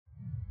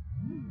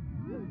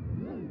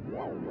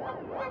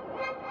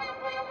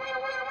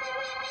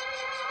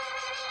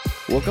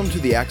Welcome to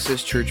the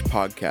Access Church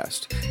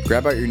podcast.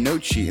 Grab out your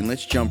note sheet and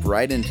let's jump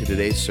right into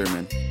today's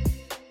sermon.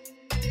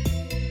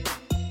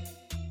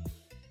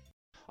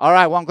 All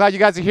right, well, I'm glad you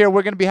guys are here.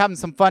 We're going to be having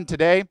some fun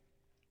today.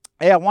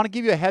 Hey, I want to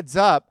give you a heads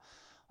up.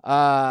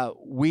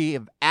 We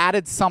have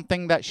added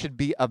something that should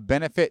be of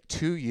benefit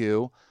to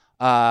you.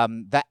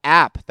 The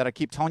app that I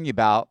keep telling you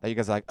about, that you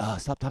guys are like, oh,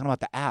 stop talking about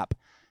the app.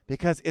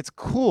 Because it's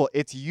cool.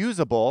 It's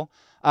usable.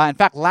 In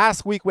fact,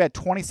 last week we had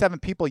 27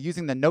 people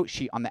using the note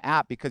sheet on the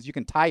app because you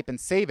can type and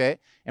save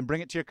it and bring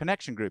it to your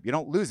connection group. You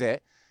don't lose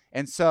it.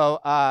 And so,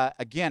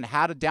 again,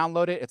 how to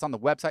download it. It's on the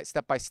website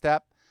step by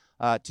step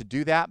to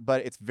do that,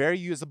 but it's very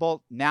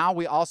usable. Now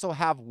we also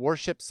have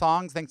worship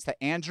songs, thanks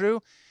to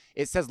Andrew.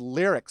 It says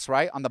lyrics,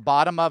 right, on the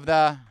bottom of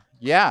the,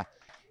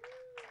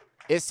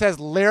 It says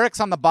lyrics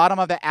on the bottom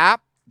of the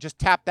app. Just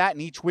tap that,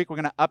 and each week we're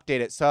going to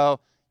update it. So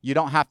you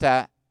don't have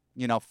to,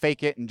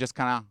 fake it and just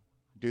kind of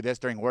do this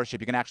during worship.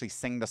 You can actually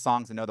sing the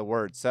songs and know the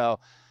words. So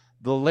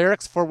the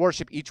lyrics for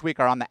worship each week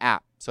are on the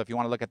app. So if you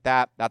want to look at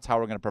that, that's how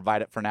we're going to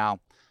provide it for now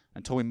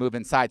until we move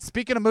inside.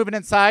 Speaking of moving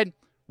inside,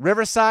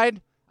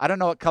 Riverside, I don't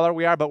know what color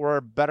we are, but we're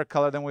a better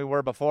color than we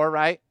were before,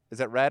 right? Is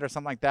it red or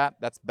something like that?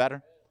 That's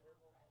better?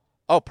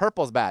 Oh,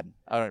 purple's bad.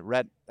 All right,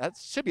 red. That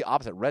should be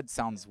opposite. Red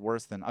sounds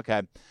worse than,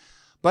 okay.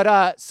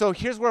 But so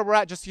here's where we're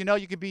at. Just so you know,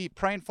 you could be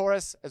praying for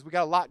us as we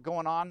got a lot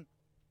going on.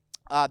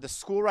 The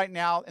school right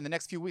now, in the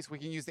next few weeks, we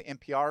can use the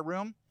NPR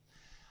room.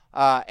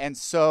 And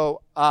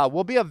so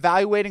we'll be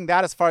evaluating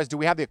that as far as, do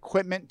we have the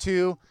equipment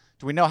do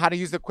we know how to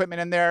use the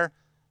equipment in there?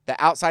 The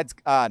outside's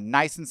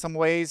nice in some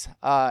ways.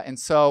 And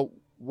so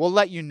we'll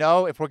let you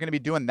know if we're going to be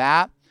doing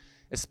that,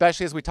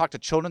 especially as we talk to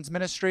children's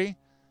ministry,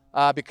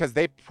 because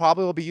they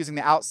probably will be using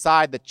the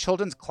outside. The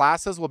children's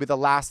classes will be the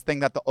last thing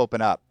that they'll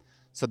open up.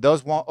 So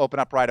those won't open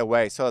up right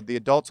away. So the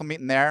adults will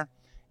meet in there,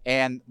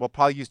 and we'll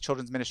probably use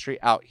children's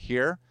ministry out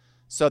here.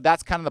 So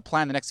that's kind of the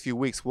plan the next few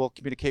weeks. We'll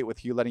communicate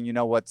with you, letting you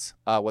know what's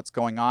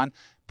going on.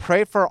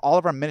 Pray for all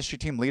of our ministry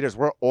team leaders.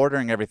 We're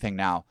ordering everything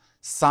now.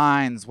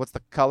 Signs, what's the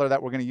color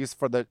that we're going to use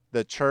for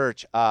the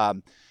church?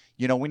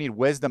 We need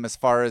wisdom as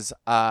far as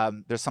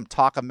there's some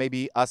talk of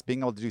maybe us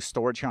being able to do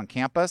storage here on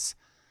campus.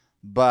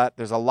 But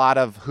there's a lot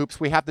of hoops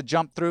we have to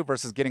jump through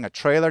versus getting a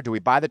trailer. Do we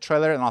buy the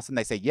trailer? And all of a sudden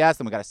they say yes,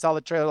 then we got to sell the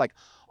trailer. Like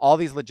all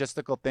these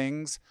logistical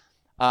things.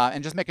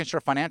 And just making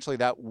sure financially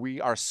that we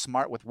are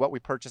smart with what we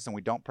purchase and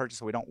we don't purchase,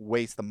 so we don't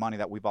waste the money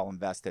that we've all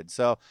invested.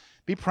 So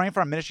be praying for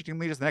our ministry team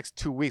leaders the next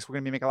 2 weeks. We're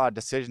going to be making a lot of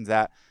decisions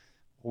that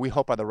we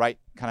hope are the right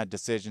kind of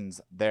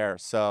decisions there.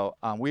 So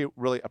we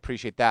really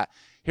appreciate that.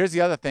 Here's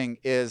the other thing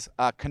is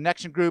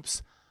connection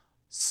groups,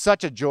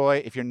 such a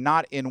joy. If you're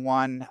not in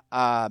one,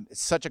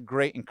 it's such a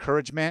great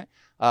encouragement.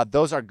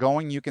 Those are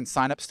going. You can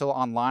sign up still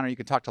online, or you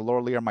can talk to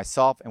Laura Lee or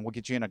myself, and we'll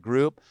get you in a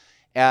group.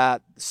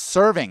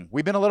 Serving,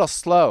 we've been a little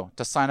slow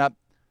to sign up.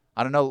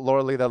 I don't know,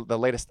 Laura Lee, the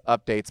latest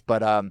updates,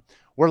 but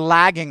we're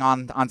lagging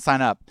on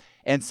sign up.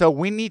 And so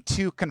we need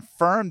to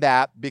confirm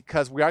that,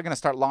 because we are going to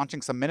start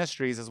launching some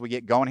ministries as we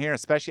get going here,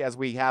 especially as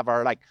we have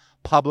our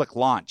public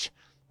launch.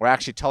 We're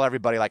actually tell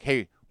everybody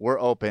hey, we're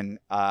open,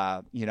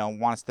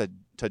 want us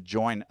to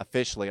join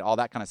officially, all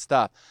that kind of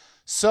stuff.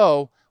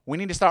 So we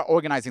need to start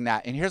organizing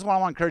that. And here's what I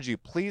want to encourage you.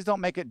 Please don't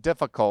make it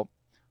difficult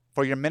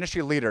for your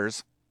ministry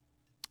leaders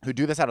who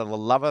do this out of the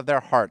love of their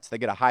hearts. They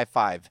get a high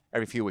five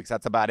every few weeks.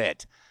 That's about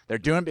it. They're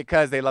doing it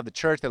because they love the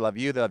church, they love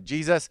you, they love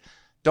Jesus.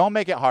 Don't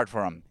make it hard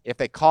for them. If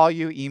they call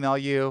you, email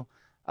you,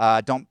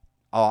 don't,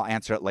 I'll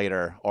answer it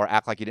later, or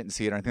act like you didn't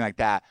see it or anything like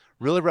that.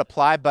 Really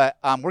reply, but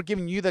we're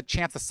giving you the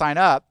chance to sign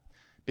up,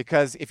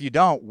 because if you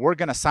don't, we're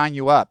going to sign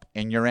you up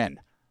and you're in.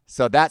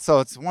 So it's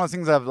one of those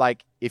things of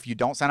if you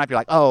don't sign up, you're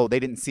like, oh, they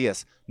didn't see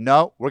us.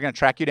 No, we're going to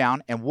track you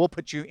down and we'll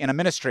put you in a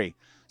ministry.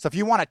 So if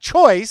you want a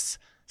choice,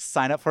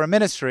 sign up for a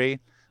ministry.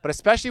 But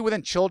especially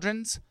within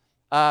children's,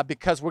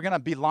 because we're going to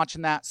be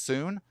launching that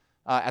soon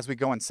as we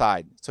go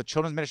inside. So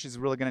children's ministry is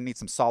really going to need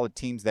some solid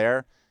teams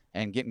there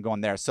and getting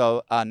going there.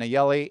 So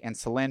Nayeli and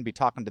Celine, be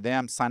talking to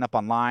them, sign up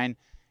online,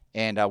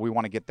 and we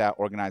want to get that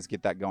organized,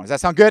 get that going. Does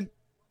that sound good?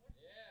 Yeah.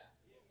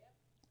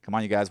 Come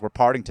on, you guys. We're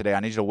partying today.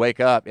 I need you to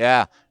wake up,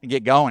 and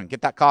get going.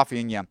 Get that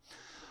coffee in you.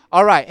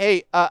 All right.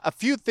 Hey, a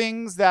few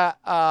things that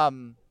I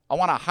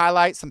want to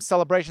highlight, some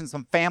celebrations,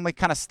 some family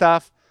kind of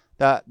stuff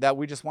that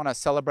we just want to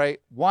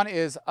celebrate. One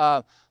is,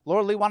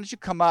 Laura Lee, why don't you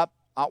come up?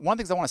 One of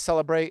the things I want to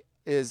celebrate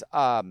is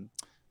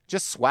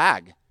just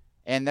swag.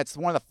 And that's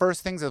one of the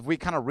first things as we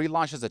kind of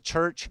relaunch as a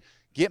church,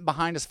 getting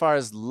behind as far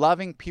as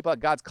loving people that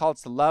God's called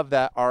us to love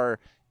that are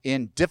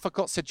in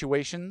difficult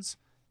situations.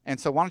 And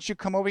so why don't you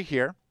come over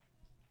here?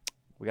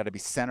 We got to be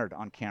centered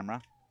on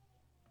camera.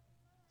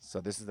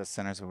 So this is the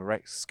center, so we're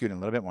right, scooting a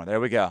little bit more. There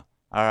we go.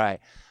 All right.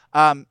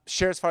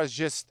 Share as far as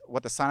just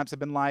what the signups have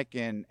been like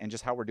and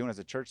just how we're doing as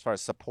a church as far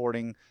as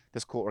supporting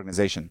this cool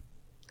organization.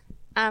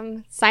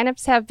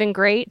 Signups have been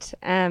great.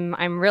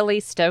 I'm really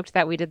stoked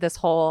that we did this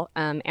whole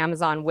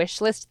Amazon wish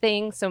list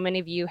thing. So many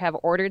of you have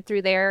ordered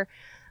through there.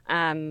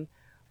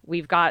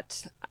 We've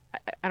got,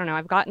 I don't know,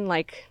 I've gotten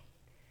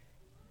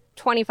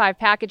 25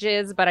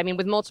 packages, but I mean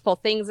with multiple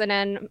things in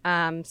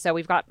them. So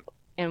we've got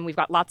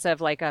lots of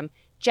like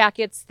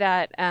jackets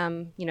that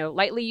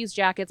lightly used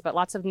jackets, but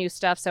lots of new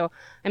stuff. So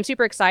I'm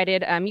super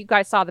excited. You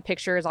guys saw the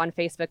pictures on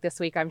Facebook this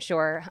week, I'm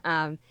sure,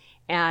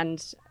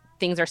 and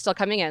things are still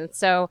coming in.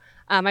 So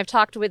I've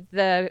talked with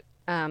the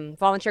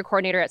volunteer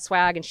coordinator at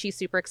SWAG, and she's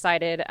super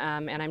excited.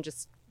 And I'm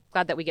just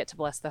glad that we get to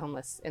bless the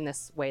homeless in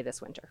this way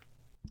this winter.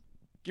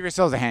 Give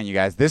yourselves a hand, you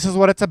guys. This is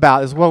what it's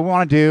about. This is what we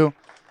want to do.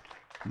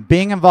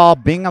 Being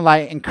involved, being a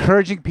light,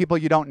 encouraging people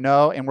you don't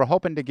know. And we're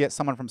hoping to get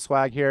someone from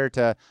SWAG here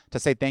to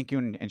say thank you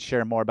and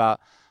share more about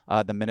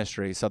the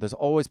ministry. So there's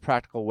always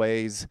practical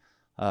ways,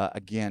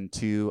 again,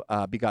 to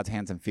be God's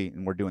hands and feet.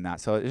 And we're doing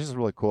that. So it's just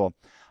really cool.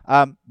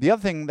 The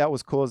other thing that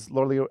was cool is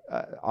Lorelei,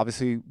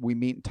 obviously we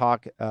meet and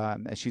talk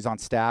as she's on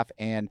staff.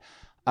 And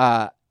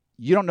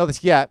you don't know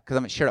this yet because I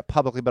haven't shared it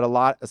publicly, but a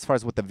lot as far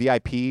as with the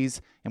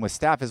VIPs and with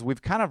staff is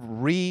we've kind of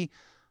reworked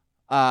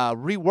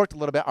a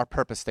little bit our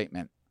purpose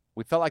statement.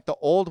 We felt like the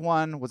old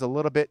one was a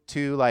little bit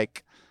too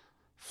like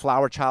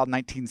flower child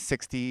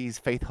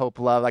 1960s, faith, hope,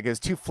 love. Like it was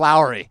too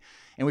flowery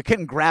and we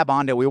couldn't grab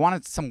onto it. We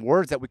wanted some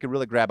words that we could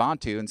really grab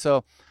onto. And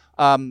so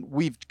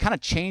we've kind of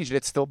changed it.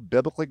 It's still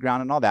biblically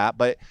grounded and all that,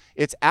 but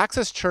it's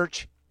Access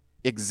Church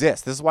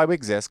exists. This is why we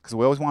exist, because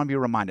we always want to be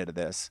reminded of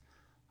this.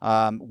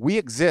 We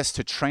exist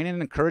to train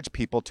and encourage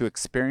people to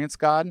experience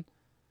God,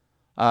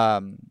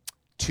 and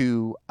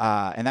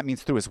that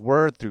means through his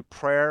word, through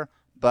prayer,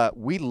 but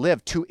we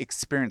live to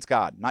experience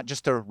God, not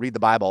just to read the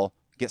Bible,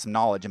 get some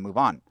knowledge and move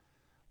on.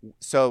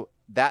 So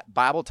that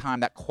Bible time,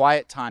 that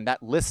quiet time,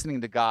 that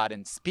listening to God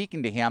and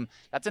speaking to him,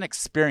 that's an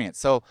experience.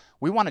 So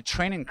we want to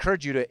train and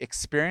encourage you to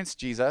experience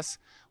Jesus.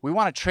 We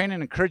want to train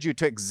and encourage you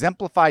to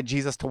exemplify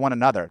Jesus to one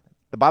another.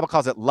 The Bible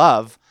calls it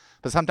love,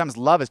 but sometimes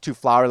love is too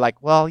flowery,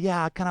 like, well,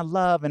 yeah, I kind of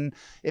love and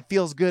it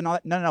feels good and all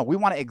that. No. We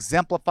want to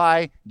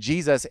exemplify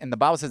Jesus, and the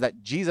Bible says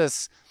that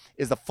Jesus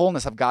is the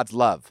fullness of God's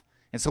love.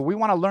 And so we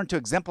want to learn to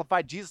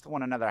exemplify Jesus to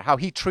one another, how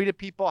he treated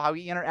people, how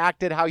he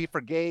interacted, how he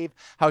forgave,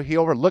 how he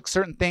overlooked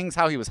certain things,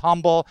 how he was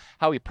humble,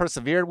 how he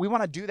persevered. We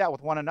want to do that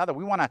with one another.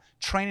 We want to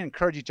train and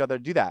encourage each other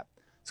to do that.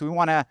 So we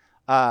want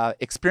to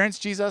experience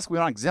Jesus, we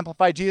want to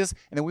exemplify Jesus,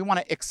 and then we want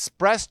to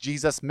express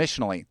Jesus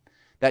missionally.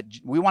 That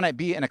we want to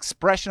be an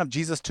expression of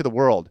Jesus to the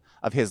world,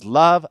 of his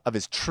love, of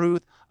his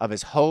truth, of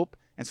his hope.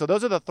 And so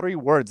those are the three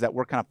words that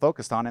we're kind of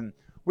focused on. And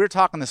we were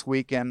talking this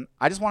week, and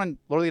I just wanted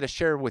Lorelei to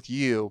share with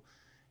you,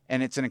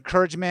 and it's an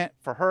encouragement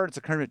for her, it's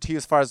an encouragement to you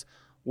as far as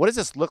what does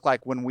this look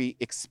like when we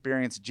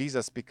experience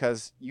Jesus,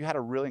 because you had a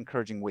really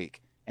encouraging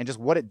week, and just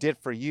what it did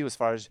for you as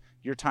far as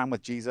your time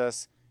with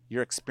Jesus,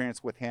 your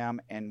experience with him,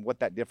 and what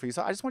that did for you.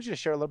 So I just want you to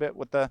share a little bit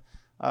with the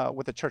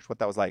church, what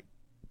that was like.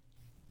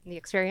 The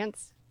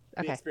experience?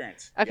 Okay. The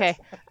experience. Okay.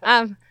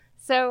 Yes.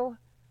 So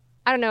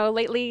I don't know,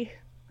 lately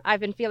I've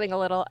been feeling a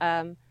little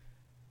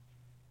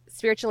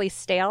spiritually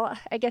stale,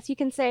 I guess you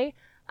can say.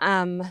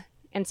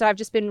 And so I've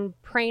just been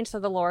praying to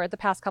the Lord the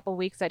past couple of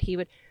weeks that he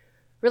would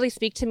really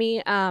speak to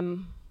me,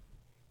 kind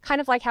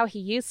of like how he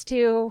used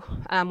to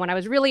when I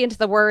was really into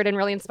the word and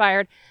really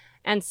inspired.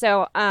 And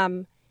so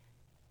on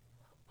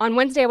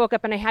Wednesday I woke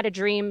up and I had a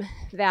dream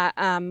that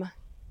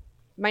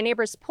my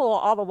neighbor's pool,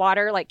 all the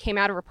water like came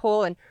out of her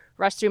pool and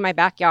rushed through my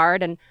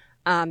backyard, and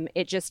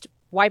it just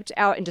wiped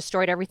out and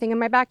destroyed everything in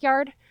my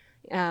backyard.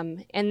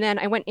 And then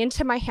I went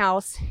into my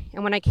house,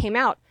 and when I came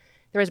out,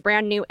 there was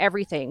brand new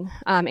everything,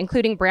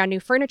 including brand new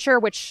furniture,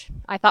 which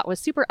I thought was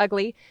super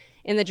ugly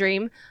in the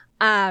dream.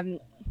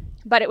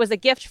 But it was a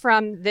gift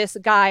from this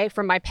guy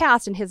from my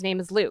past, and his name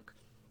is Luke.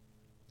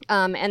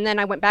 And then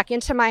I went back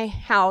into my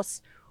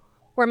house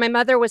where my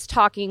mother was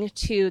talking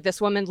to this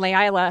woman,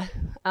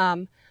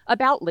 Layla,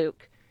 about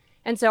Luke.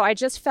 And so I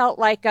just felt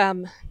like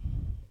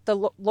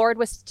the Lord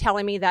was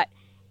telling me that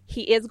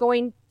he is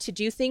going to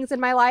do things in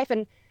my life.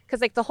 And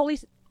because like the holy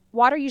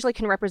water usually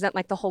can represent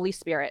like the Holy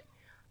Spirit.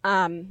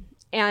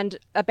 And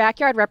a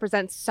backyard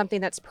represents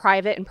something that's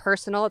private and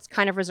personal. It's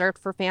kind of reserved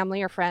for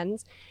family or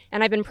friends.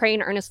 And I've been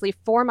praying earnestly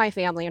for my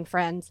family and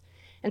friends.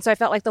 And so I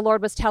felt like the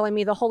Lord was telling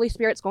me the Holy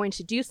Spirit's going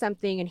to do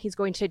something, and he's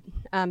going to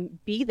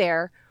be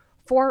there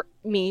for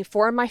me,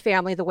 for my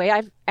family, the way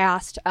I've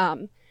asked.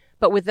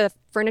 But with the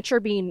furniture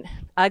being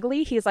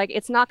ugly, he's like,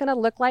 it's not going to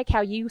look like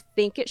how you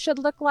think it should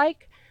look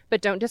like,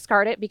 but don't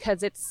discard it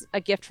because it's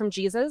a gift from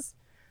Jesus.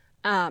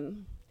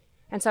 And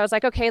so I was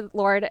like, okay,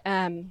 Lord.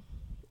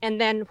 And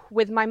then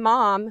with my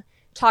mom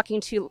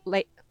talking to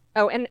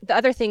and the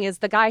other thing is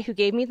the guy who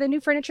gave me the new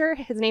furniture,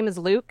 his name is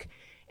Luke.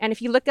 And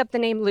if you look up the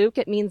name Luke,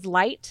 it means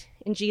light,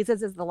 and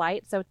Jesus is the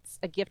light. So it's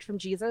a gift from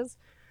Jesus.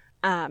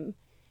 And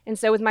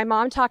so with my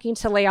mom talking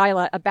to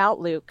Layla about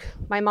Luke,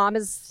 my mom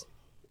is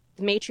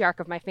the matriarch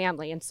of my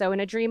family. And so in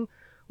a dream,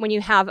 when you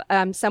have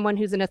someone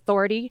who's an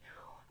authority,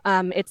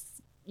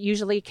 it's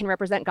usually can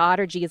represent God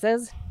or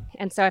Jesus.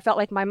 And so I felt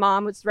like my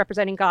mom was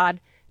representing God,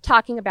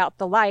 talking about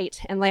the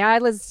light. And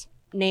Layla's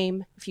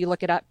name, if you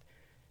look it up,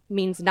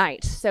 means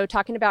night. So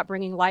talking about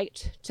bringing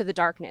light to the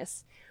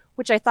darkness,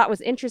 which I thought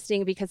was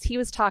interesting because he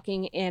was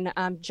talking in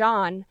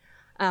John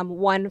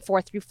 1,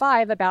 4 through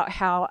 5, about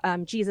how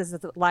Jesus is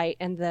the light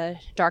and the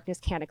darkness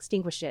can't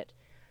extinguish it.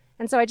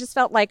 And so I just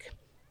felt like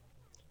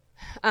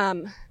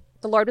the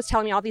Lord was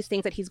telling me all these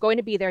things, that he's going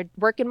to be there,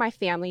 work in my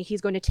family.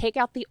 He's going to take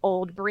out the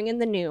old, bring in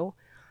the new,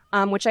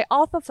 which I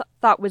also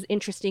thought was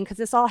interesting, because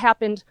this all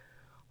happened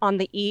on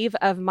the eve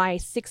of my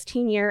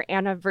 16-year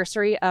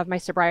anniversary of my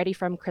sobriety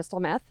from crystal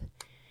meth.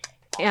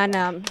 And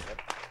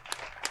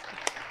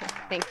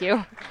thank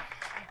you.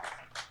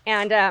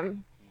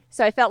 And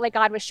so I felt like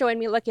God was showing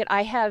me, look,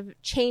 I have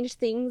changed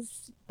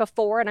things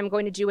before, and I'm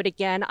going to do it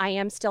again. I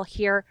am still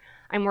here.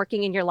 I'm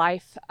working in your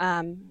life.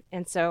 And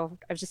so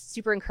I was just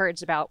super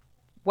encouraged about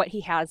what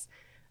he has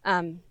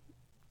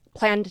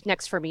planned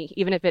next for me,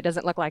 even if it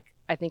doesn't look like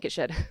I think it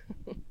should.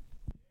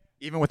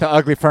 Even with the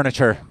ugly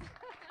furniture.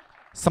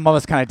 Some of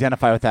us can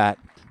identify with that.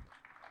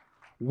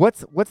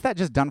 What's that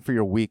just done for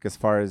your week, as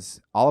far as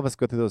all of us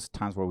go through those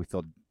times where we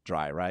feel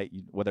dry, right?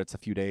 Whether it's a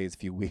few days, a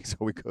few weeks,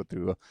 or we go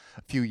through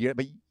a few years.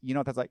 But you know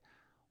what that's like?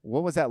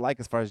 What was that like,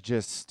 as far as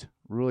just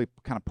really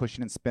kind of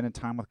pushing and spending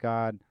time with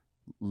God,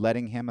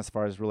 letting him, as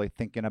far as really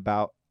thinking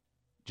about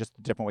just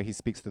the different way he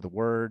speaks through the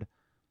word,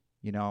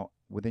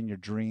 within your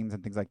dreams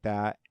and things like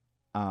that?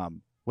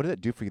 What did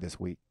it do for you this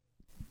week?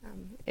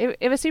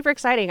 It was super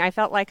exciting. I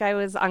felt like I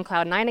was on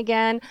cloud 9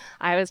 again.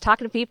 I was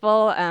talking to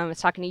people. I was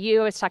talking to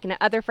you. I was talking to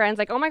other friends.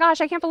 Like, oh my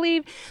gosh, I can't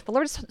believe the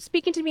Lord is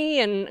speaking to me,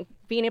 and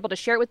being able to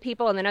share it with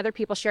people, and then other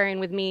people sharing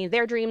with me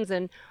their dreams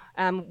and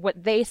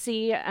what they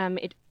see.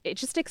 It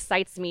just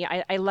excites me.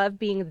 I love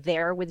being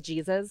there with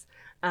Jesus.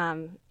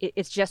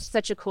 It's just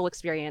such a cool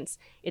experience.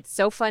 It's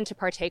so fun to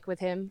partake with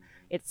him.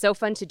 It's so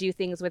fun to do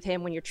things with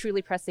him when you're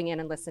truly pressing in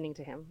and listening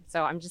to him.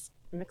 So I'm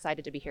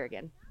excited to be here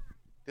again.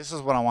 This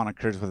is what I want to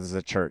encourage with as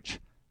a church.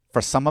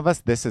 For some of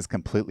us, this is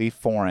completely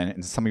foreign.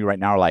 And some of you right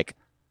now are like,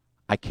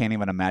 I can't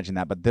even imagine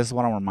that. But this is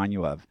what I want to remind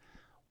you of.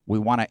 We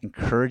want to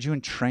encourage you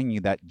and train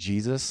you that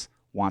Jesus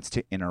wants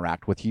to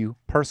interact with you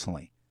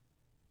personally.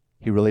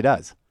 He really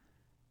does.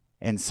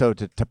 And so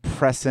to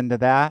press into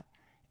that,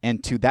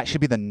 and that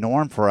should be the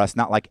norm for us,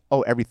 not like,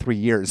 every 3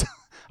 years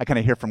I kind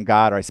of hear from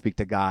God, or I speak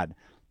to God.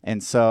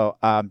 And so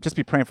just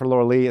be praying for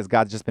Laura Lee, as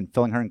God's just been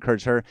filling her,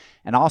 encourage her.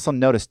 And also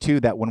notice,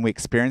 too, that when we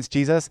experience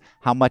Jesus,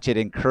 how much it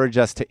encourages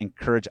us to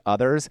encourage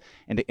others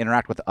and to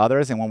interact with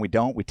others. And when we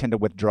don't, we tend to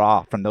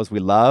withdraw from those we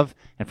love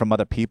and from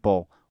other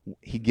people.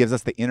 He gives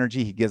us the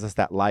energy. He gives us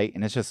that light.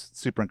 And it's just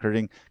super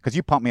encouraging, because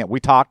you pumped me up. We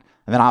talked,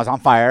 and then I was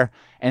on fire.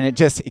 And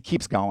it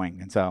keeps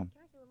going. And so, Can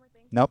I say one more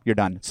thing? Nope, you're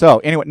done. So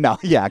anyway, no,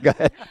 yeah, go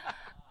ahead.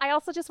 I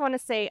also just want to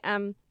say,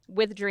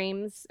 with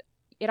dreams,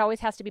 it always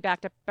has to be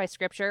backed up by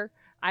scripture.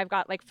 I've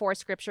got like 4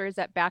 scriptures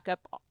that back up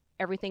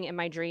everything in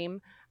my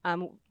dream.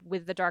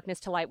 With the darkness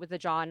to light, with the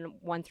John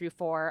 1 through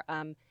 4,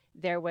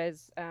 there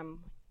was, real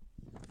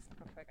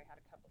quick, I had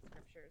a couple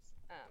scriptures.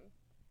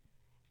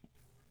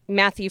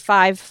 Matthew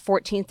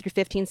 5:14 through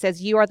 15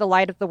 says, "You are the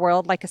light of the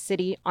world, like a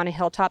city on a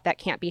hilltop that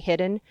can't be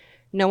hidden.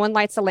 No one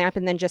lights a lamp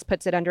and then just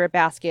puts it under a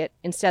basket.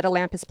 Instead, a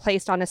lamp is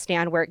placed on a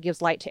stand where it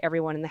gives light to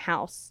everyone in the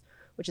house,"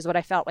 which is what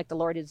I felt like the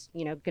Lord is,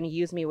 going to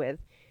use me with.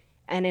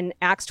 And in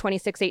Acts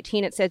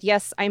 26:18, it says,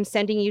 "Yes, I'm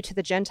sending you to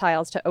the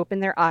Gentiles to open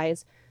their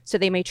eyes so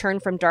they may turn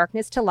from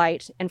darkness to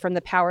light and from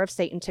the power of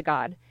Satan to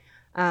God."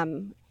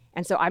 And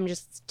so I'm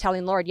just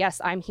telling Lord, yes,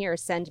 I'm here.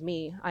 Send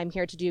me. I'm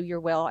here to do your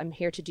will. I'm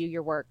here to do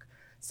your work.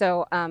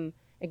 So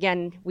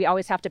again, we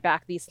always have to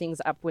back these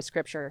things up with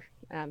scripture.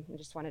 I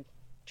just wanted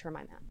to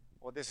remind that.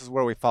 Well, this is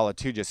where we follow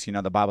too. Just,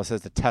 the Bible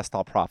says to test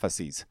all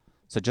prophecies.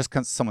 So just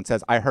because someone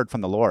says, I heard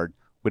from the Lord,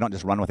 we don't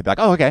just run with it, be like,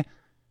 oh, okay.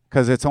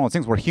 Because it's one of those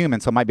things, we're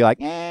human, so it might be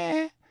like,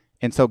 eh.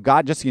 And so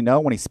God, just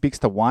when he speaks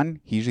to one,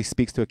 he usually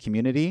speaks to a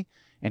community,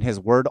 and his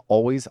word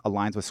always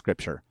aligns with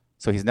scripture.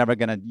 So he's never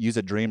going to use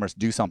a dream or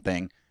do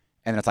something,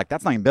 and it's like,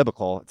 that's not even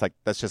biblical. It's like,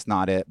 that's just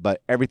not it.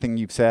 But everything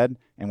you've said,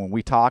 and when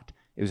we talked,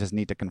 it was just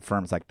neat to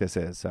confirm. It's like, this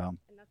is. So.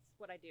 And that's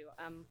what I do.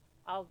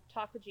 I'll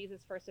talk with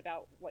Jesus first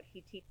about what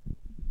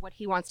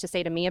he wants to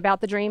say to me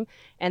about the dream,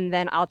 and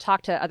then I'll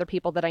talk to other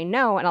people that I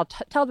know, and I'll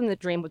tell them the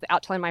dream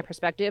without telling my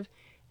perspective.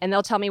 And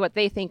they'll tell me what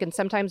they think. And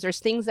sometimes there's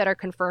things that are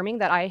confirming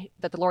that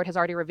the Lord has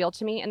already revealed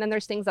to me. And then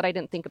there's things that I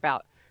didn't think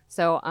about.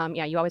 So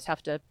you always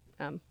have to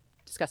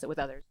discuss it with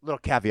others. Little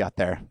caveat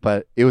there,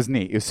 but it was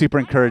neat. It was super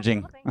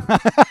encouraging.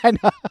 I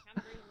know.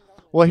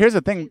 Well, here's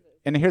the thing.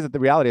 And here's the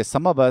reality is,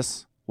 some of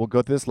us will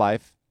go through this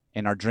life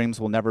and our dreams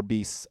will never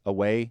be a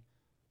way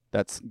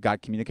that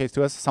God communicates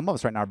to us. Some of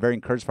us right now are very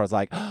encouraged for us,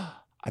 like,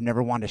 I've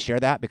never wanted to share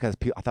that because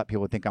I thought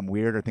people would think I'm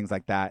weird or things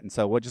like that. And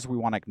so we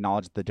want to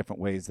acknowledge the different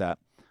ways that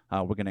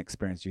we're going to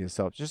experience Jesus.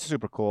 So it's just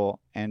super cool.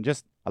 And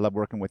I love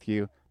working with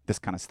you, this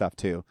kind of stuff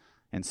too.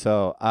 And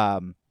so,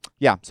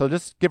 so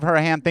just give her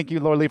a hand. Thank you,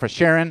 Laura Lee, for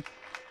sharing.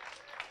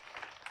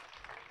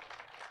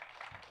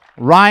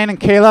 Ryan and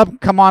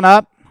Caleb, come on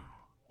up.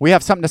 We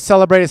have something to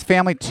celebrate his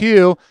family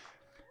too.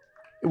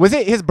 Was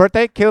it his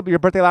birthday? Caleb, your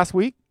birthday last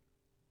week?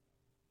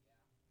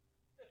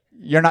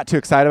 You're not too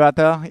excited about it,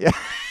 though? Yeah.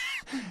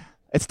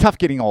 It's tough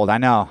getting old. I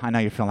know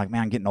you're feeling like,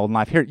 man, I'm getting old in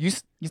life. Here, you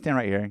stand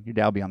right here. Your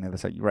dad will be on the other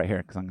side. You right here,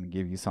 because I'm going to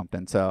give you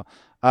something. So,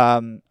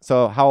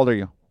 how old are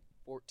you?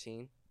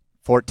 14.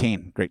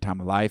 14, great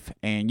time of life.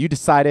 And you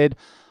decided,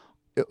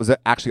 it was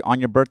actually on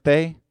your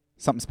birthday,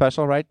 something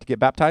special, right, to get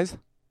baptized?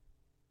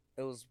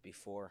 It was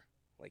before,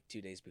 like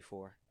 2 days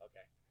before.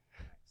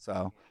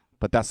 So,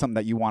 but that's something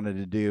that you wanted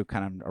to do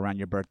kind of around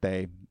your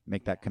birthday,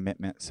 make that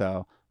commitment.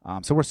 So,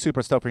 so we're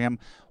super stoked for him.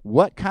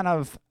 What kind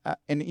of,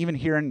 and even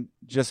hearing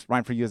just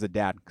Ryan for you as a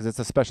dad, because it's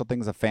a special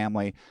thing as a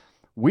family,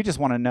 we just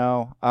want to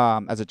know,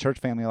 as a church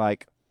family,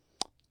 like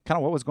kind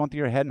of what was going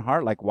through your head and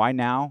heart, like why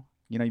now?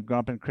 You know, you've grown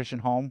up in a Christian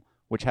home,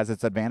 which has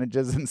its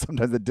advantages and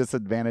sometimes the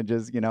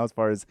disadvantages, you know, as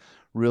far as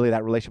really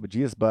that relationship with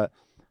Jesus, but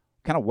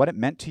kind of what it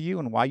meant to you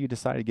and why you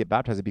decided to get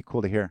baptized. It'd be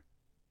cool to hear.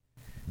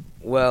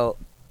 Well,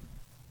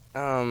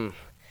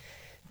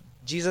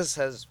 Jesus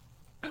has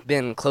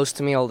been close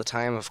to me all the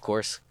time, of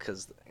course,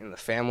 because in the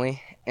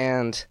family.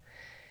 And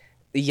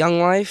the Young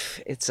Life,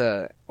 it's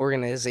a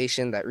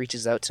organization that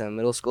reaches out to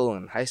middle school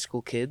and high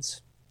school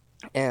kids.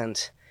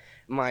 And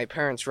my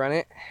parents run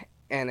it,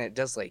 and it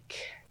does like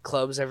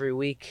clubs every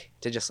week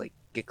to just like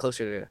get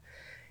closer to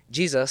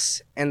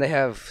Jesus. And they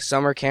have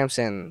summer camps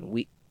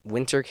and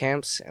winter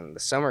camps. And the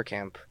summer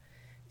camp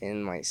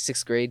in my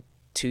 6th grade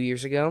 2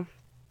 years ago,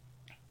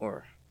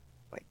 or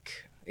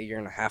like a year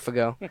and a half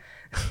ago,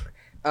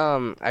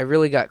 I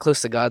really got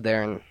close to God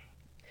there and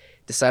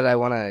decided I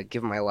want to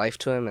give my life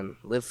to him and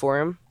live for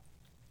him.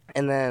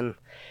 And then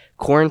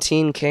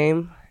quarantine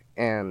came,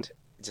 and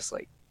just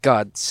like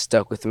God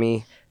stuck with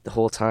me the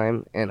whole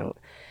time, and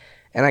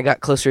I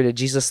got closer to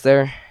Jesus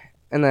there.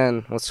 And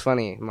then what's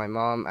funny, my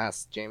mom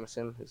asked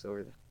Jameson, who's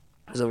over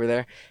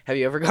there, have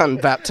you ever gotten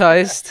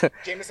baptized?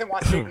 Jameson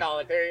wants to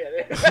acknowledge.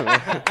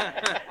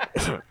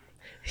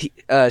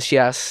 She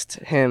asked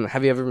him,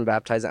 have you ever been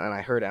baptized? And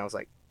I heard it, and I was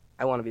like,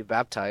 I want to be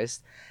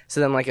baptized. So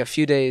then like a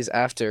few days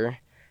after,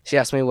 she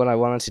asked me what I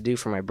wanted to do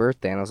for my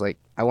birthday, and I was like,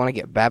 I want to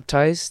get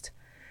baptized.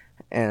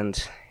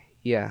 And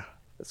yeah,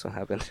 that's what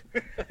happened.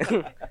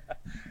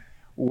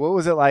 What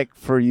was it like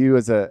for you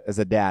as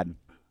a dad?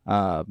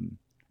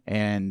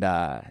 And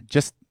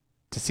just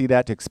to see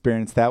that, to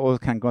experience that, what was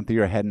kind of going through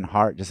your head and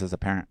heart just as a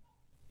parent?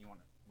 You want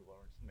to move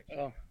over? Make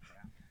sure.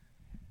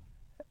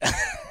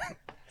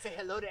 Say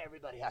hello to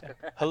everybody.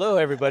 Hello,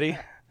 everybody.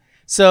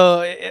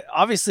 So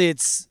obviously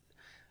it's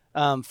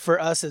for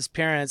us as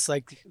parents,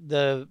 like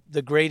the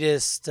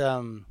greatest,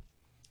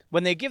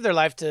 when they give their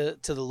life to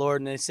the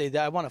Lord and they say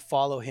that I want to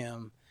follow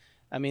him.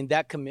 I mean,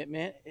 that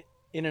commitment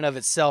in and of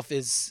itself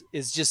is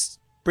just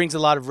brings a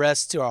lot of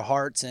rest to our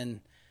hearts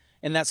and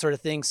that sort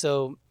of thing.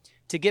 So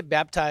to get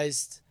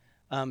baptized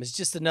is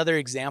just another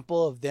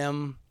example of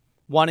them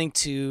wanting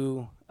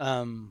to,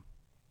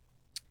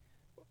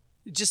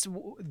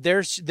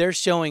 they're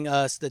showing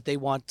us that they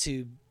want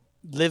to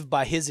live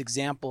by his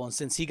example. And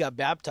since he got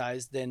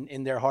baptized, then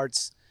in their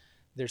hearts,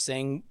 they're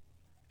saying,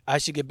 I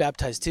should get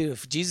baptized too.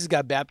 If Jesus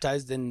got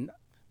baptized, then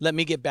let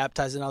me get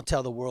baptized and I'll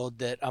tell the world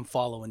that I'm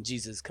following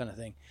Jesus, kind of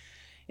thing.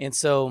 And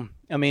so,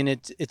 I mean,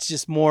 it's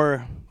just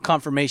more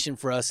confirmation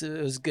for us.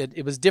 It was good.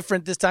 It was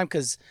different this time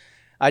because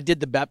I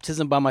did the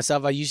baptism by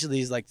myself. I usually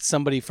is like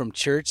somebody from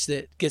church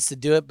that gets to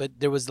do it, but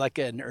there was like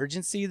an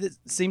urgency that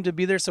seemed to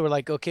be there. So we're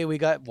like, okay, we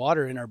got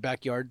water in our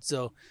backyard,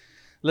 so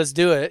let's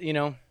do it, you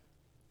know.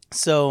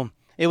 So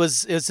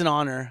it's an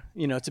honor,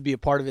 you know, to be a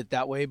part of it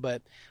that way.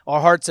 But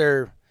our hearts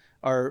are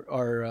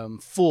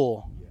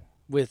full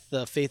with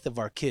the faith of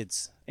our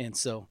kids, and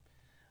so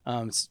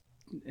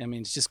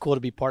it's just cool to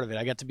be part of it.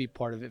 I got to be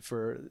part of it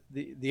for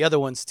the other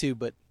ones too,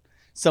 but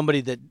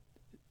somebody that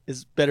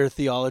is better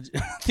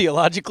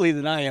theologically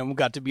than I am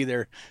got to be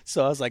there.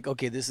 So I was like,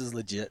 okay, this is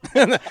legit.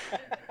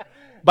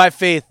 By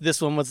faith,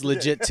 this one was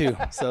legit too.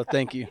 So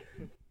thank you.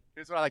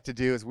 Here's what I like to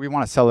do is we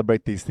want to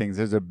celebrate these things.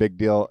 There's a big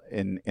deal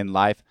in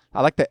life.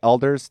 I like the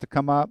elders to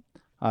come up.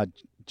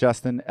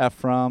 Justin,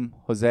 Ephraim,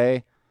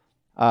 Jose.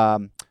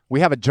 We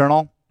have a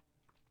journal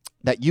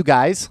that you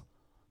guys,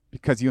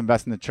 because you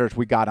invest in the church,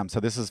 we got them. So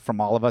this is from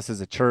all of us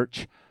as a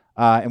church.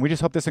 And we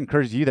just hope this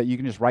encourages you that you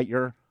can just write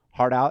your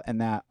heart out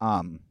and that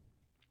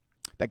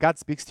God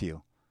speaks to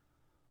you.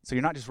 So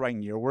you're not just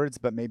writing your words,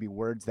 but maybe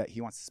words that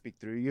he wants to speak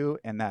through you.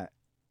 And that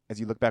as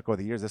you look back over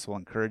the years, this will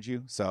encourage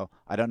you. So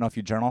I don't know if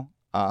you journal,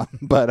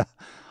 but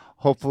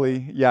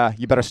hopefully, yeah,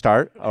 you better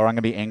start or I'm going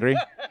to be angry.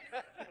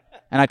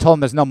 And I told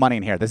him there's no money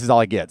in here. This is all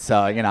I get.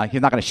 So, you know,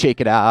 he's not going to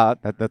shake it out.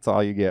 That's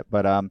all you get.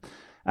 But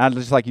I'd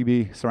just like you to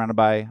be surrounded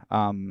by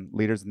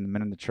leaders and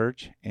men in the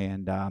church.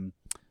 And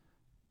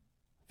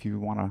if you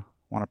want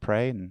to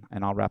pray,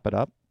 and I'll wrap it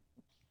up.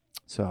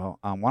 So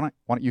why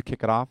don't you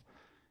kick it off?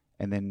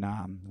 And then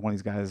one of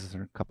these guys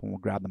or a couple will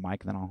grab the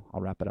mic, and then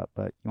I'll wrap it up.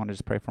 But you want to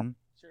just pray for them?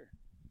 Sure.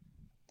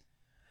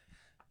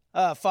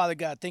 Father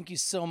God, thank you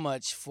so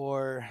much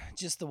for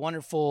just the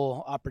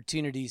wonderful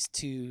opportunities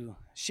to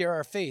share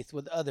our faith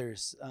with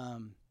others.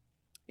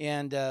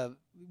 And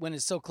when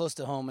it's so close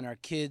to home and our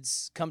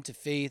kids come to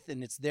faith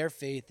and it's their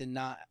faith and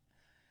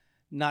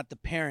not the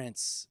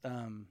parents,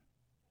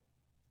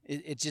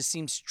 it just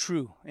seems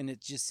true. And it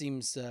just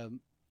seems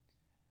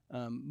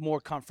more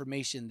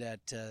confirmation that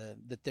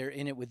they're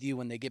in it with you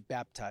when they get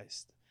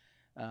baptized.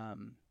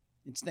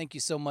 It's thank you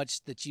so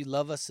much that you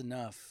love us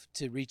enough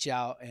to reach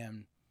out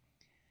and,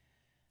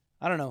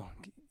 I don't know,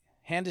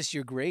 hand us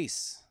your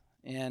grace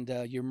and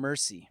your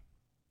mercy,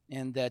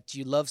 and that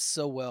you love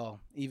so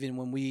well, even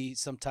when we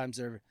sometimes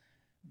are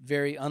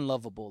very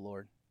unlovable,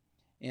 Lord.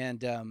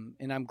 And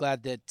I'm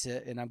glad that,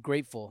 and I'm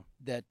grateful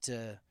that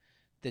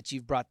that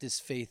you've brought this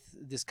faith,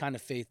 this kind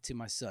of faith, to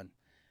my son.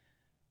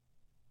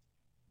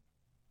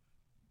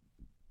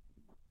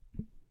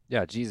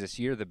 Yeah, Jesus,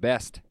 you're the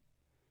best.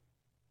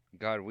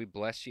 God, we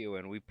bless you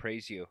and we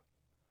praise you.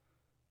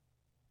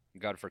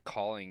 God, for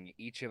calling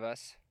each of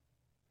us.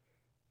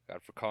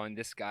 God, for calling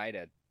this guy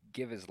to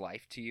give his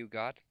life to you,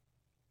 God.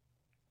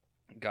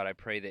 God, I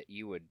pray that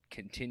you would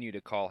continue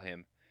to call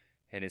him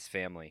and his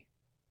family.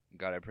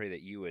 God, I pray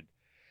that you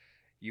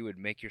would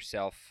make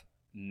yourself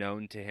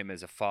known to him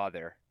as a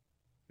father,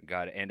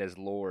 God, and as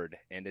Lord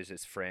and as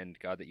his friend.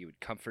 God, that you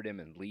would comfort him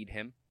and lead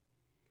him.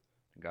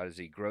 God, as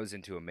he grows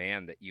into a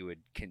man, that you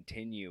would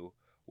continue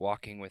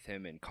walking with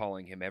him and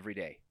calling him every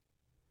day.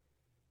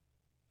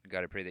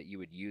 God, I pray that you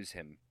would use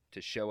him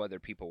to show other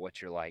people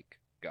what you're like,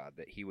 God,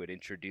 that he would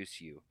introduce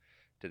you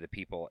to the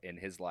people in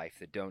his life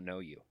that don't know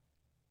you.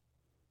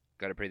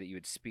 God, I pray that you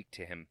would speak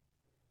to him,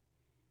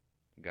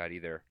 God,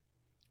 either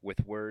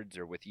with words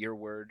or with your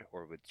word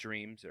or with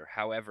dreams or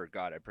however.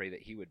 God, I pray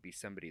that he would be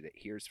somebody that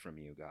hears from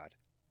you, God.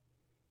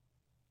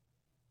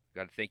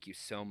 God, thank you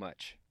so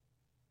much,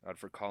 God,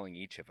 for calling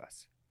each of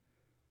us.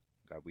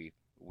 God, we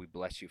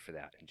bless you for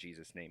that in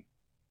Jesus' name.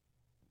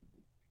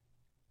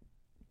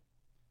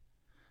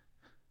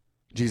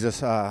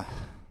 Jesus,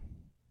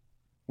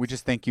 we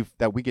just thank you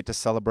that we get to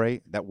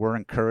celebrate, that we're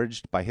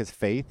encouraged by his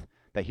faith,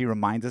 that he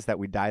reminds us that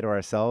we die to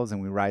ourselves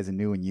and we rise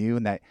anew in you,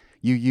 and that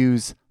you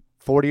use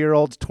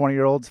 40-year-olds,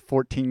 20-year-olds,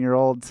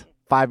 14-year-olds,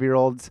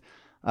 5-year-olds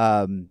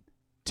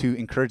to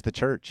encourage the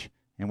church.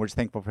 And we're just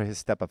thankful for his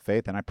step of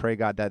faith. And I pray,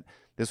 God, that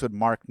this would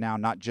mark now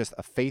not just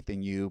a faith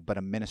in you, but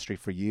a ministry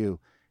for you,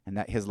 and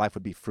that his life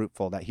would be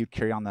fruitful, that he would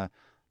carry on the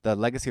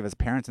legacy of his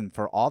parents, and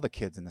for all the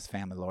kids in this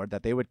family, Lord,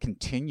 that they would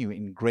continue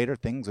and greater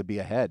things would be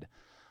ahead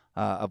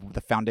of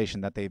the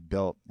foundation that they've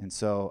built. And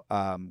so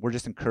we're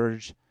just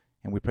encouraged,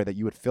 and we pray that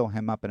you would fill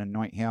him up and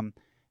anoint him,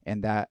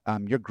 and that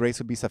your grace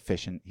would be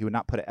sufficient. He would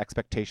not put an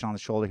expectation on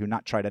his shoulder. He would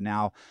not try to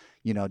now,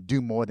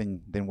 do more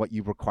than what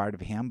you've required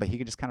of him, but he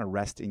could just kind of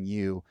rest in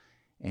you.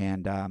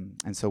 And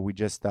so we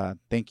just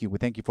thank you. We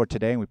thank you for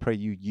today, and we pray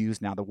you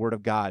use now the word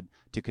of God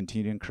to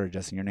continue to encourage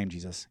us. In your name,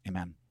 Jesus.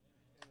 Amen.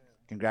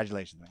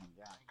 Congratulations, man.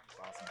 Yeah,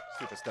 awesome.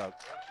 Super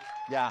stoked.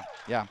 Yeah.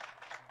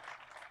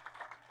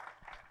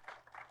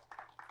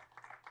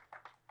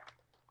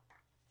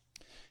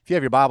 If you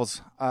have your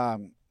Bibles,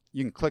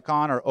 you can click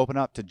on or open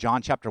up to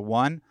John chapter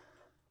 1.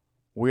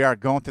 We are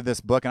going through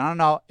this book, and I don't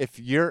know if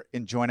you're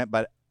enjoying it,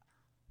 but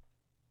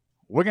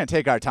we're going to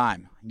take our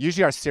time.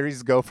 Usually our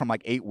series go from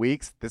like 8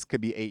 weeks. This could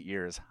be 8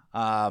 years.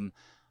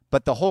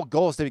 But the whole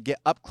goal is to get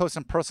up close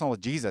and personal with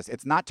Jesus.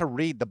 It's not to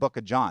read the book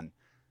of John.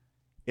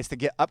 It's to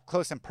get up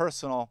close and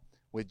personal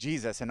with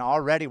Jesus. And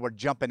already we're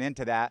jumping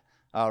into that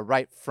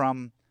right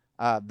from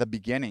the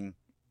beginning.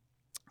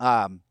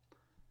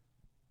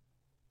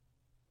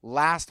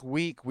 Last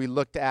week we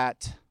looked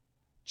at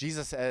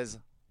Jesus as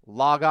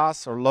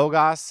Logos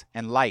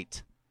and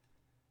light,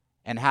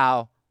 and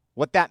how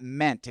what that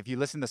meant. If you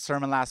listened to the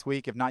sermon last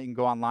week, if not, you can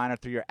go online or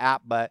through your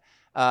app. But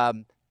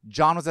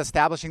John was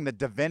establishing the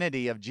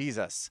divinity of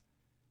Jesus.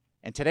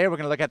 And today we're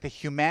going to look at the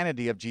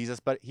humanity of Jesus.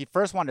 But he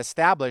first wanted to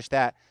establish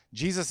that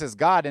Jesus is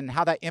God and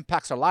how that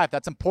impacts our life.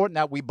 That's important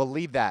that we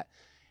believe that,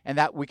 and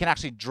that we can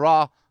actually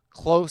draw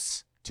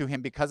close to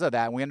him because of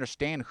that, and we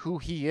understand who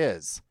he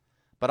is.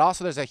 But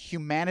also there's a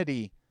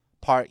humanity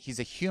part. He's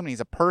a human. He's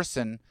a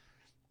person.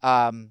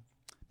 The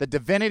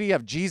divinity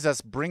of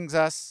Jesus brings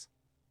us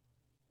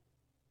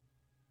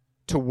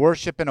to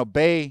worship and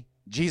obey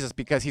Jesus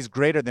because he's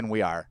greater than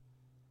we are.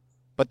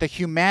 But the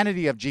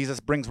humanity of Jesus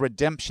brings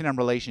redemption and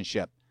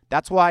relationship.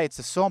 That's why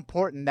it's so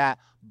important that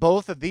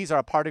both of these are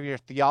a part of your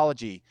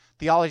theology.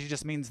 Theology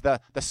just means the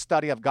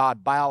study of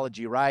God,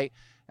 biology, right?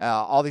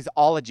 All these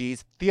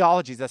ologies.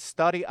 Theology is a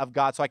study of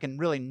God so I can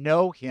really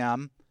know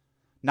him,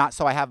 not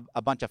so I have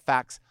a bunch of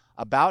facts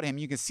about him.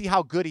 You can see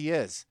how good he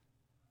is.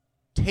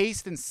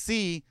 Taste and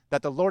see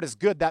that the Lord is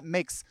good. That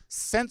makes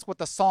sense what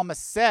the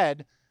psalmist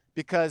said,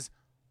 because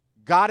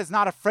God is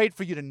not afraid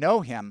for you to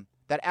know him,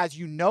 that as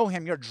you know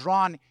him, you're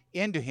drawn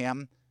into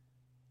him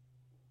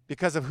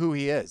because of who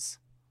he is.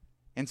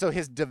 And so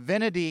his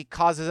divinity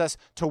causes us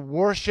to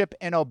worship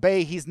and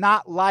obey. He's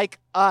not like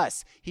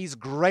us. He's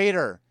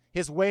greater.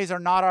 His ways are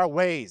not our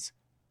ways.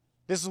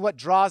 This is what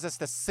draws us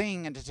to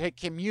sing and to take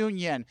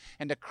communion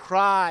and to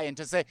cry and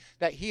to say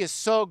that he is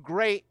so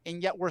great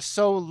and yet we're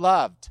so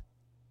loved.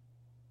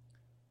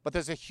 But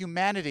there's a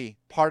humanity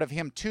part of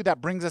him too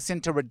that brings us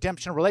into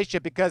redemption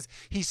relationship, because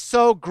he's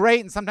so great,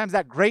 and sometimes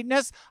that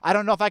greatness, I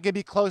don't know if I could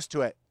be close to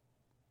it.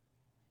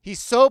 He's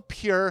so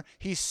pure,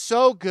 he's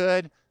so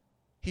good,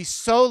 he's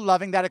so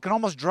loving that it can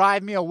almost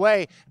drive me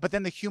away. But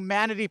then the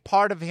humanity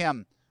part of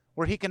him,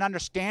 where he can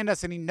understand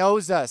us and he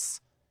knows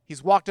us,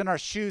 He's walked in our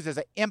shoes. There's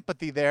an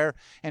empathy there,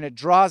 and it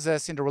draws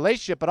us into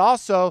relationship. But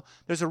also,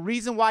 there's a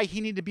reason why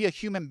he needed to be a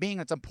human being.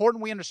 It's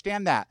important we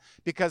understand that,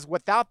 because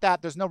without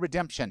that, there's no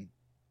redemption.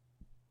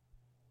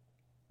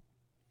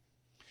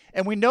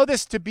 And we know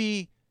this to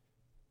be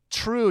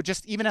true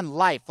just even in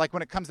life, like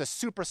when it comes to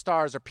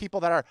superstars or people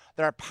that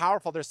are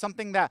powerful. There's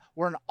something that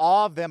we're in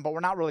awe of them, but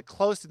we're not really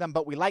close to them,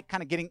 but we like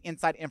kind of getting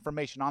inside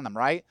information on them,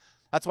 right?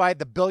 That's why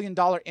the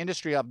billion-dollar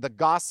industry of the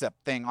gossip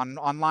thing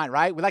online,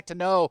 right? We like to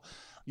know,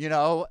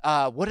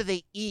 what do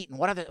they eat and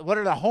what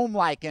are their home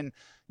like, and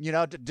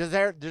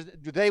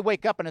do they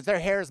wake up and is their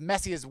hair as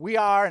messy as we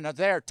are, and are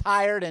they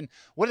tired, and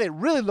what do they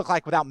really look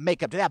like without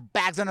makeup? Do they have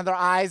bags under their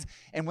eyes?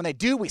 And when they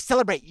do, we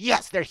celebrate.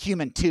 Yes, they're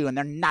human too, and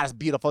they're not as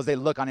beautiful as they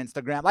look on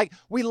Instagram. Like,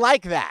 we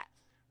like that,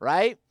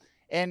 right?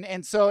 And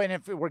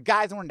if we're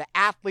guys and we're into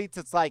athletes,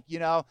 it's like,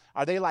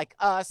 are they like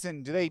us,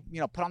 and do they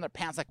put on their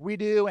pants like we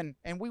do? And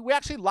we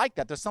actually like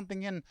that. There's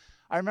something in.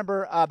 I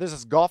remember there's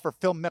this golfer,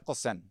 Phil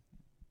Mickelson,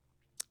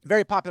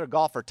 very popular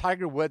golfer.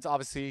 Tiger Woods,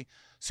 obviously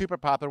super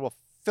popular. Well,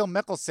 Phil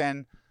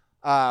Mickelson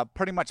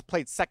pretty much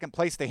played second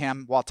place to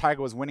him while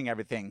Tiger was winning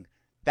everything.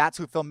 That's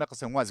who Phil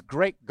Mickelson was.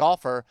 Great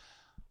golfer.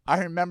 I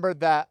remember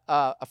that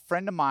a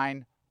friend of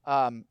mine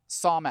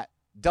saw him at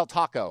Del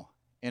Taco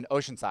in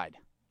Oceanside.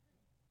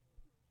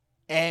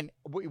 And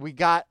we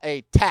got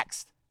a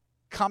text,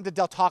 come to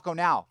Del Taco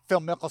now,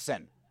 Phil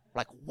Mickelson. We're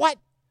like, what?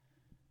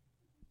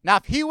 Now,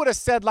 if he would have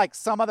said like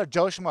some other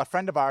Joe Schmo, a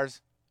friend of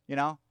ours,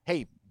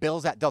 hey,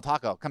 Bill's at Del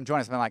Taco, come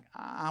join us. And I'm like,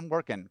 I'm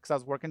working, because I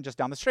was working just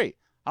down the street.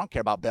 I don't care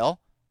about Bill.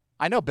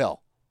 I know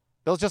Bill.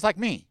 Bill's just like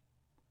me.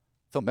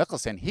 Phil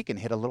Mickelson, he can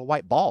hit a little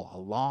white ball a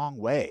long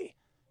way.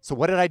 So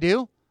what did I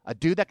do? A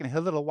dude that can hit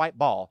a little white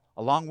ball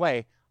a long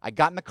way. I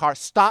got in the car,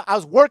 I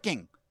was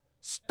working,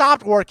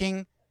 stopped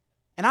working,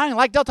 and I didn't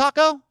like Del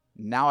Taco.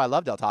 Now I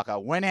love Del Taco.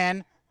 Went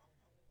in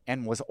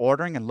and was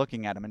ordering and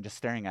looking at him and just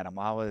staring at him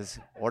while I was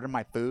ordering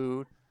my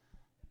food.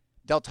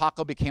 Del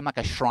Taco became like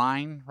a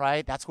shrine,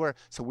 right?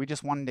 So we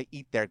just wanted to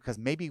eat there, because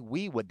maybe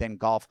we would then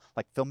golf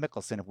like Phil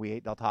Mickelson if we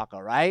ate Del Taco,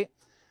 right?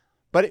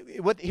 But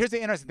here's the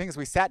interesting thing is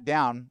we sat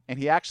down, and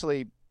he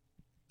actually,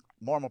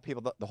 more and more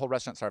people, the whole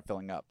restaurant started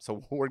filling up.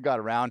 So word got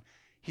around.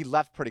 He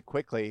left pretty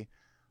quickly.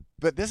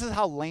 But this is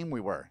how lame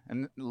we were,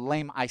 and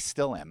lame I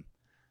still am.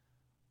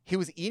 He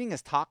was eating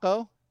his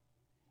taco,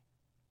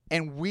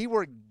 and we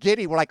were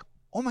giddy. We're like,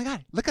 oh my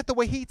God, look at the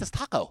way he eats his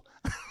taco.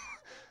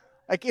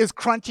 Like, it was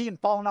crunchy and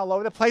falling all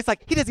over the place.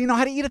 Like, he doesn't even know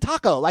how to eat a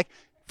taco. Like,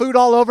 food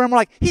all over him. We're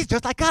like, he's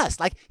just like us.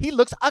 Like, he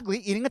looks ugly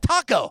eating a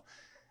taco.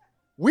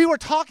 We were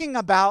talking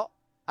about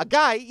a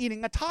guy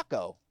eating a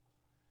taco.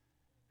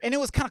 And it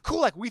was kind of cool.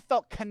 Like, we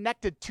felt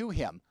connected to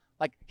him.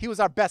 Like, he was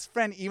our best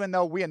friend, even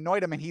though we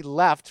annoyed him and he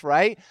left,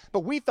 right? But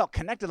we felt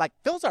connected. Like,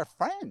 Phil's our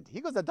friend.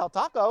 He goes to Del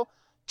Taco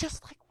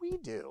just like we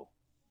do.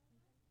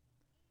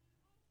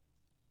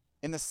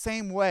 In the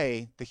same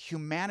way, the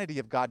humanity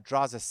of God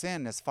draws us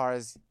in, as far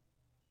as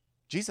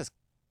Jesus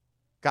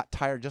got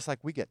tired just like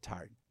we get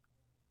tired.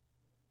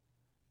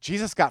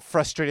 Jesus got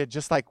frustrated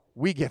just like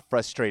we get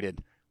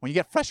frustrated. When you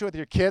get frustrated with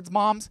your kids,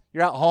 moms,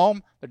 you're at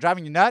home, they're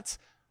driving you nuts,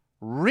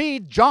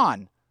 read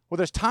John, where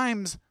there's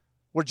times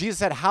where Jesus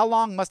said, how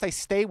long must I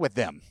stay with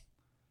them?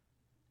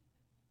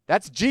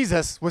 That's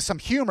Jesus with some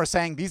humor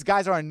saying, these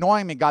guys are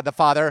annoying me, God the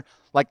Father.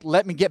 Like,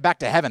 let me get back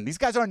to heaven. These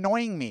guys are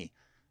annoying me.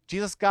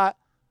 Jesus got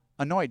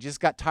annoyed. Jesus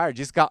got tired.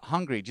 Jesus got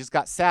hungry. Jesus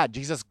got sad.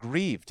 Jesus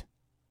grieved.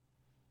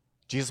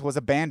 Jesus was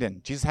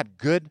abandoned. Jesus had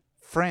good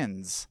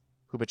friends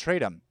who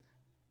betrayed him.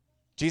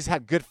 Jesus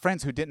had good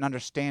friends who didn't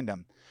understand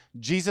him.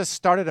 Jesus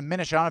started a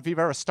ministry. I don't know if you've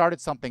ever started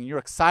something. You're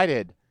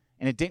excited,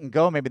 and it didn't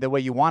go maybe the way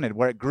you wanted,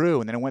 where it grew,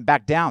 and then it went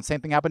back down.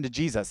 Same thing happened to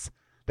Jesus.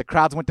 The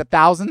crowds went to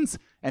thousands,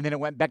 and then it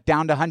went back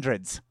down to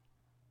hundreds.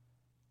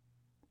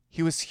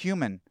 He was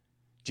human.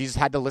 Jesus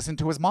had to listen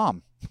to his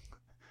mom.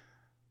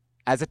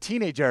 As a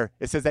teenager,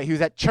 it says that he was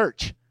at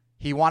church.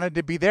 He wanted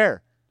to be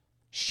there.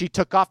 She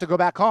took off to go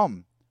back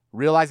home.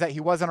 Realized that he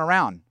wasn't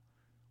around.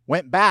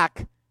 Went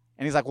back,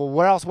 and he's like, well,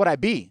 where else would I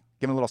be?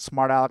 Give him a little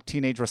smart aleck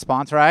teenage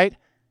response, right?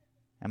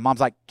 And mom's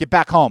like, get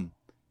back home.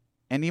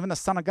 And even the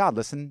Son of God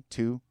listened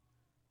to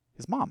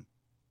his mom.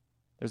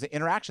 There's an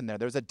interaction there.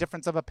 There's a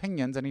difference of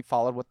opinions, and he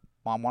followed what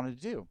mom wanted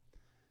to do.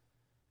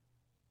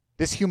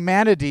 This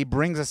humanity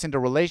brings us into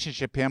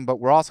relationship with him, but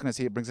we're also going to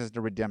see it brings us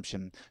into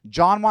redemption.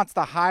 John wants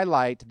to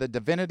highlight the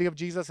divinity of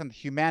Jesus and the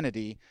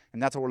humanity,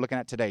 and that's what we're looking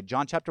at today.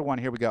 John chapter 1,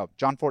 here we go.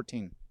 John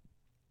 14.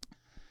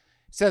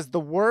 It says, the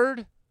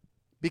Word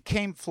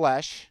became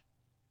flesh.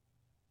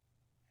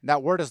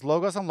 That word is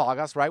logos and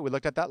logos, right? We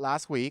looked at that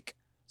last week.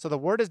 So the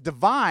Word is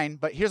divine,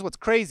 but here's what's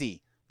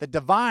crazy. The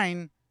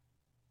divine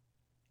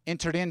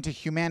entered into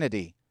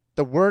humanity.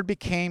 The Word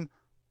became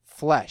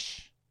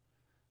flesh.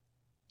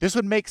 This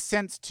would make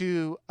sense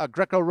to a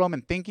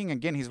Greco-Roman thinking.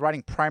 Again, he's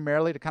writing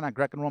primarily to kind of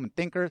Greco-Roman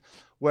thinkers,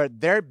 where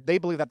they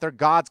believe that their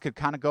gods could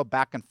kind of go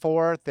back and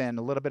forth, and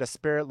a little bit of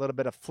spirit, a little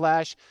bit of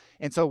flesh.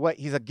 And so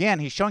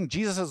he's showing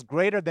Jesus is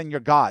greater than your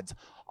gods.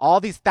 All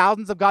these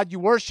thousands of gods you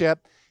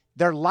worship,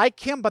 They're like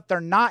him, but they're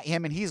not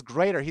him, and he's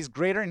greater. He's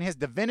greater in his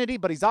divinity,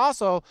 but he's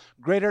also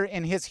greater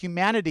in his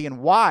humanity. And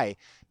why?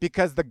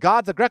 Because the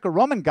gods, the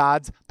Greco-Roman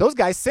gods, those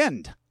guys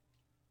sinned.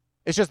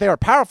 It's just they were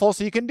powerful,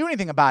 so you couldn't do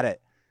anything about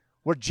it.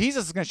 Where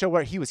Jesus is going to show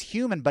where he was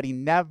human, but he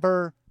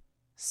never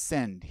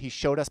sinned. He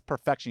showed us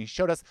perfection. He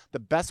showed us the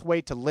best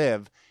way to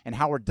live and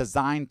how we're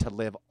designed to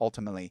live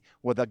ultimately.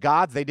 Well, the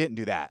gods, they didn't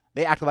do that.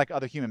 They acted like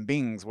other human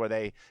beings where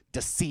they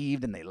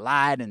deceived and they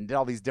lied and did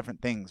all these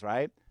different things,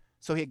 right?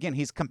 So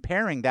he's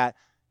comparing that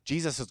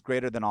Jesus is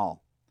greater than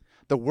all.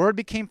 The Word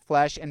became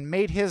flesh and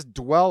made his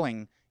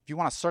dwelling. If you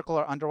want to circle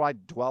or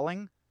underline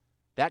dwelling,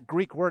 that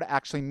Greek word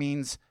actually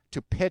means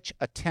to pitch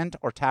a tent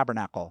or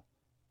tabernacle.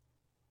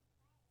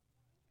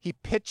 He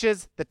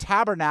pitches the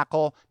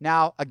tabernacle.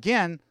 Now,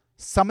 again,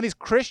 some of these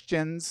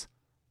Christians,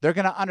 they're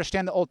going to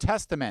understand the Old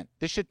Testament.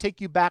 This should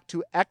take you back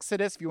to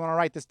Exodus, if you want to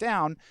write this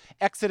down,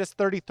 Exodus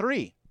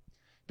 33.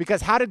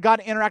 Because how did God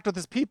interact with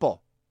his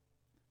people?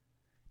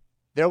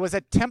 There was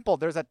a temple,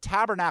 there's a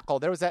tabernacle,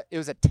 it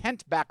was a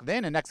tent back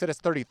then in Exodus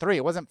 33.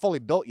 It wasn't fully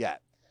built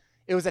yet.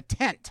 It was a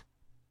tent.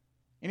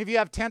 Any of you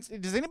have tents?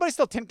 Does anybody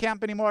still tent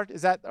camp anymore?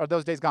 Are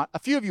those days gone? A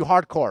few of you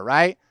hardcore,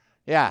 right?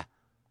 Yeah.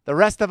 The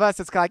rest of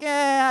us, it's kind of like,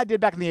 I did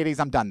back in the 80s.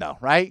 I'm done though,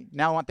 right?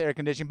 Now I want the air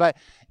conditioning. But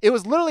it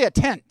was literally a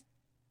tent.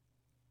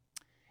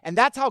 And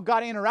that's how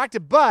God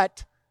interacted.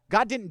 But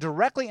God didn't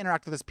directly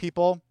interact with his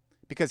people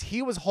because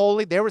he was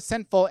holy, they were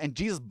sinful, and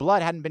Jesus'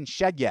 blood hadn't been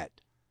shed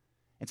yet.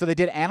 And so they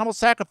did animal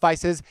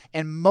sacrifices,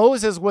 and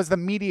Moses was the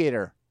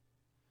mediator.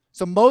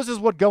 So Moses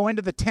would go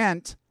into the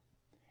tent,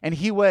 and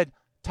he would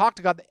talk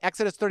to God.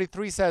 Exodus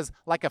 33 says,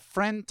 like a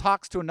friend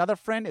talks to another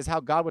friend is how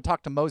God would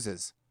talk to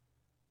Moses.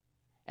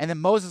 And then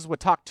Moses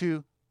would talk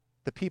to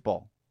the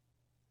people.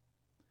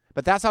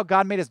 But that's how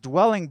God made his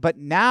dwelling. But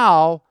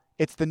now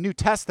it's the New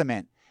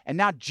Testament. And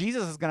now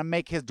Jesus is going to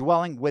make his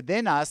dwelling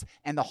within us,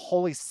 and the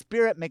Holy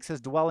Spirit makes his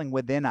dwelling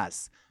within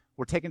us.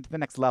 We're taken to the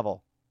next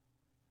level.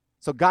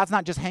 So God's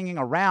not just hanging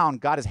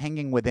around, God is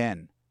hanging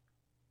within.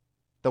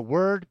 The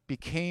Word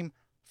became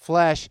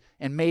flesh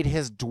and made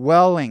his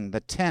dwelling,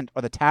 the tent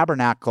or the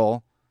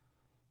tabernacle,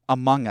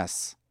 among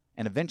us.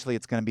 And eventually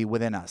it's going to be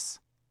within us.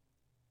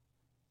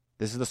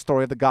 This is the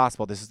story of the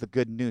gospel. This is the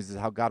good news. This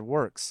is how God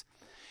works.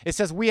 It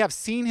says, we have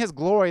seen his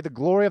glory, the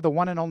glory of the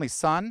one and only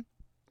Son,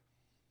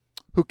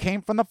 who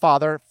came from the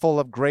Father, full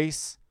of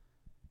grace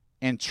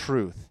and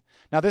truth.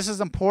 Now this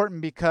is important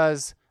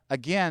because,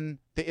 again,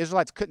 the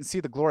Israelites couldn't see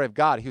the glory of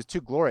God. He was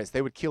too glorious.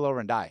 They would keel over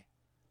and die.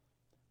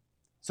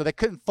 So they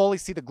couldn't fully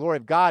see the glory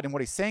of God. And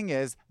what he's saying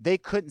is they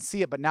couldn't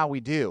see it, but now we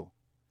do.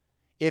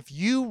 If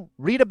you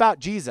read about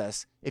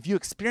Jesus, if you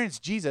experience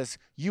Jesus,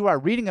 you are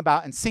reading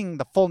about and seeing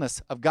the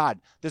fullness of God.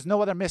 There's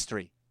no other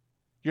mystery.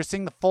 You're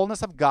seeing the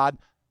fullness of God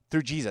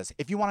through Jesus.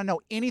 If you want to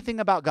know anything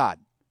about God,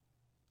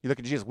 you look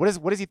at Jesus.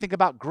 What does he think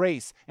about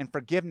grace and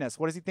forgiveness?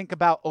 What does he think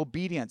about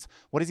obedience?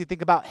 What does he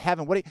think about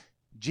heaven?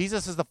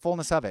 Jesus is the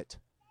fullness of it.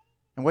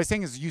 And what he's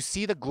saying is you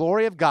see the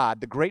glory of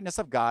God, the greatness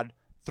of God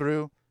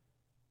through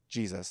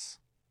Jesus.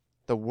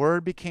 The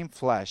Word became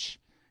flesh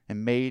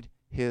and made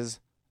his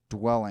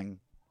dwelling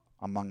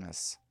among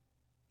us.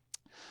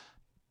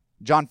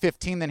 John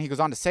 15, then he goes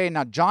on to say,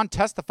 now John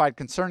testified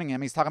concerning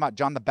him. He's talking about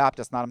John the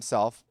Baptist, not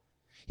himself.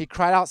 He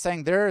cried out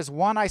saying, there is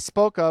one I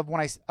spoke of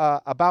when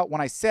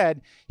I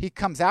said, he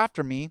comes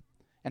after me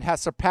and has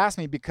surpassed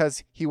me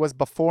because he was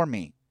before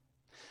me.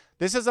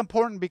 This is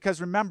important because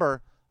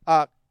remember,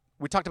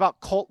 we talked about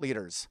cult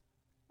leaders.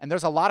 And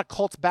there's a lot of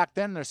cults back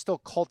then. And there's still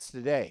cults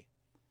today.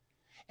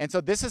 And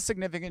so this is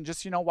significant.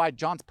 Just why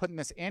John's putting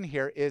this in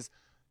here is,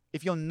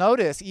 if you'll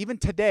notice, even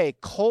today,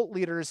 cult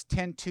leaders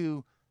tend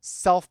to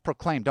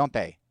self-proclaim, don't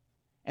they?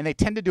 And they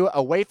tend to do it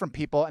away from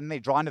people, and they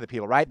draw into the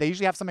people, right? They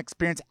usually have some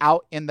experience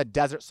out in the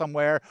desert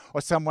somewhere,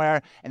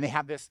 and they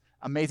have this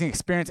amazing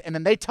experience. And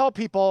then they tell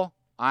people,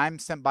 I'm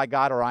sent by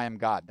God or I am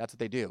God. That's what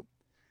they do.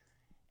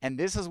 And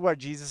this is where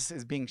Jesus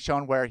is being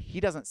shown where he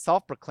doesn't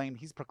self-proclaim.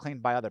 He's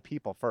proclaimed by other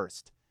people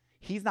first.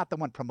 He's not the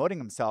one promoting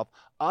himself.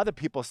 Other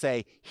people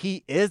say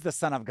he is the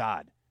Son of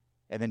God.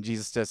 And then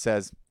Jesus just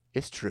says,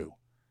 it's true.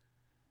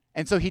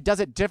 And so he does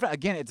it different.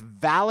 Again, it's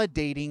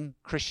validating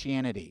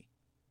Christianity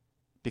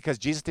because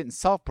Jesus didn't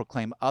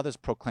self-proclaim. Others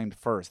proclaimed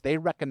first. They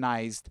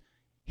recognized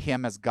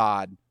him as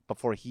God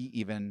before he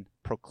even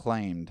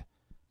proclaimed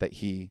that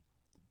he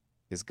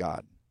is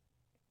God.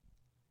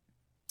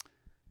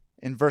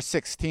 In verse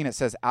 16, it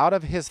says, out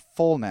of his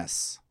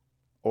fullness,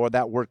 or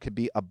that word could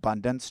be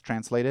abundance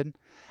translated,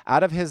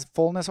 out of his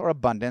fullness or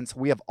abundance,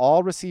 we have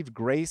all received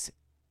grace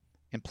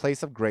in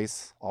place of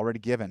grace already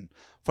given.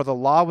 For the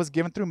law was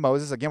given through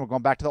Moses. Again, we're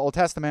going back to the Old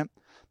Testament.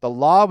 The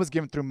law was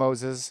given through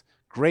Moses.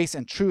 Grace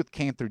and truth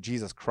came through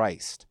Jesus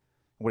Christ.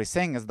 And what he's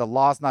saying is the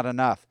law is not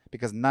enough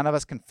because none of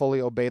us can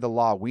fully obey the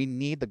law. We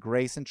need the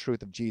grace and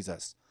truth of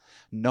Jesus.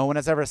 No one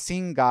has ever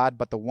seen God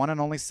but the one and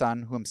only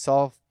Son, who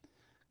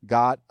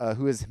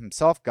is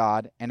himself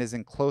God and is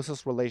in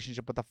closest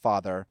relationship with the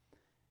Father,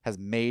 has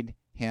made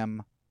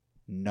him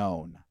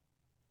known.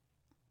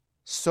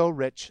 So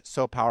rich,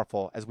 so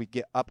powerful as we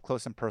get up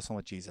close and personal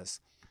with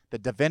Jesus. The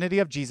divinity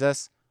of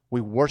Jesus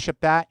We worship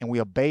that and we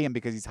obey him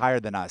because he's higher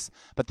than us.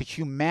 But the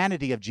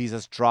humanity of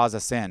Jesus draws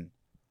us in.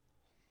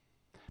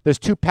 There's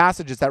two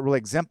passages that really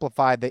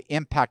exemplify the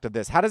impact of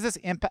this. How does this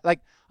impact? Like,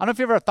 I don't know if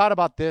you've ever thought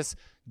about this.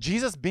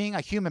 Jesus being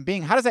a human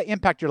being, how does that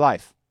impact your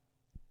life?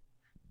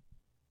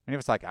 And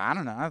it's like, I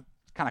don't know.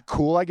 It's kind of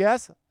cool, I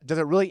guess. Does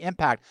it really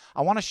impact?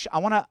 I want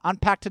to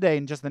unpack today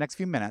in just the next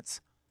few minutes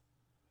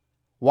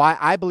why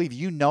I believe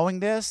you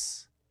knowing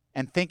this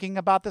and thinking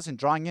about this and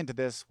drawing into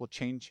this will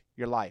change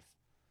your life.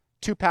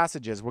 Two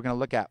passages we're going to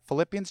look at,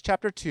 Philippians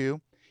chapter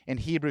 2 and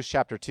Hebrews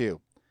chapter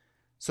 2.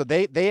 So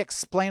they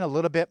explain a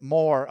little bit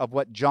more of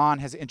what John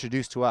has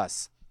introduced to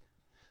us.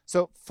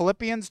 So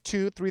Philippians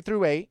 2, 3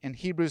 through 8 and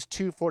Hebrews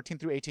 2, 14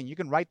 through 18. You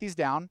can write these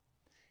down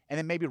and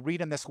then maybe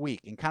read them this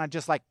week and kind of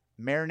just like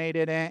marinate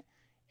in it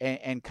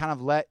and kind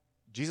of let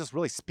Jesus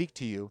really speak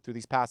to you through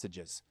these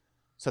passages.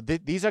 So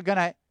these are going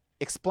to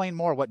explain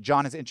more what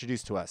John has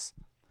introduced to us.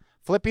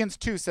 Philippians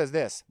 2 says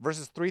this,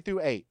 verses 3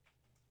 through 8.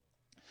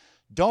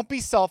 Don't be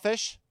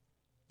selfish.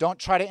 Don't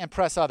try to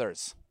impress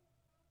others.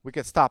 We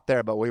could stop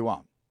there, but we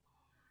won't.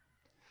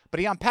 But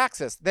he unpacks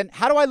this. Then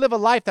how do I live a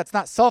life that's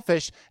not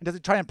selfish and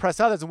doesn't try to impress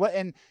others?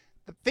 And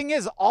the thing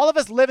is, all of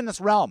us live in this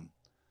realm.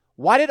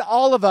 Why did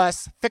all of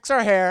us fix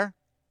our hair,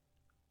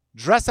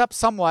 dress up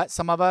somewhat,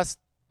 some of us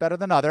better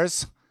than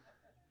others,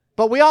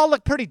 but we all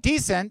look pretty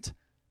decent?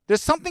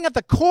 There's something at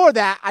the core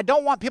that I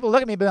don't want people to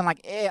look at me being like,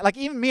 eh. Like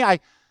even me, I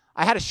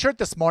had a shirt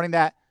this morning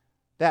that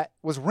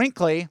was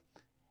wrinkly,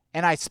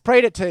 and I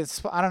sprayed it to,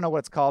 I don't know what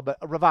it's called, but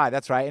Revive,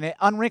 that's right. And it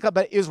unwrinkled,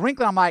 but it was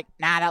wrinkly. I'm like,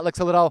 nah, that looks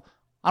a little,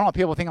 I don't want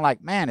people thinking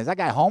like, man, is that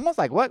guy homeless?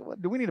 Like,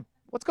 what do we need to,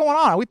 what's going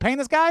on? Are we paying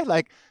this guy?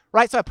 Like,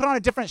 right? So I put on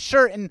a different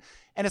shirt, and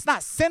it's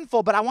not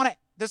sinful, but I want to,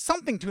 there's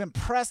something to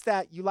impress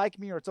that you like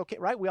me or it's okay,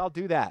 right? We all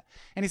do that.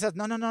 And he says,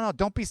 no,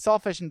 don't be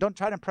selfish and don't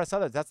try to impress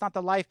others. That's not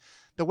the life,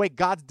 the way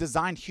God's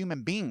designed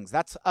human beings.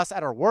 That's us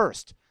at our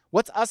worst.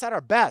 What's us at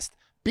our best?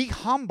 Be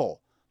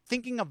humble,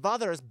 thinking of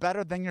others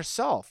better than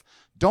yourself.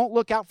 Don't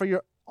look out for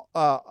your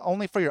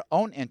only for your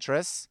own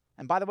interests.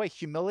 And by the way,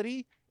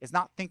 humility is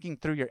not thinking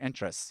through your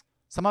interests.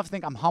 Some of us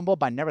think I'm humble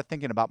by never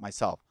thinking about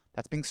myself.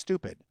 That's being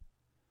stupid.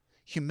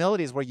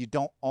 Humility is where you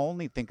don't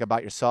only think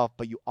about yourself,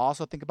 but you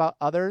also think about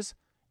others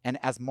and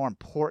as more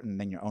important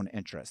than your own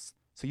interests.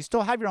 So you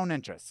still have your own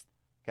interests,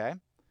 okay?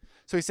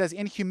 So he says,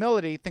 in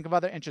humility, think of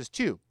other interests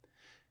too.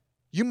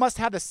 You must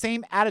have the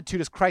same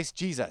attitude as Christ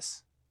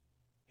Jesus.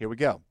 Here we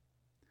go.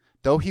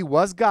 Though he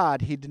was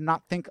God, he did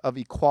not think of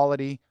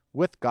equality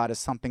with God as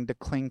something to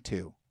cling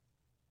to.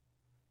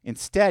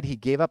 Instead, he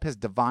gave up his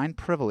divine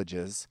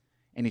privileges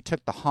and he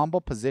took the humble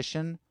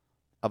position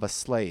of a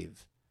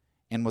slave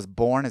and was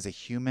born as a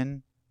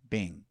human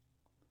being.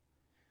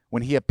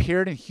 When he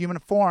appeared in human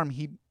form,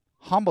 he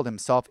humbled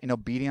himself in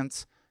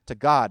obedience to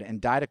God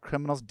and died a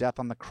criminal's death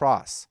on the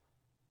cross.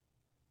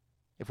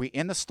 If we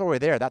end the story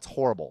there, that's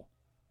horrible.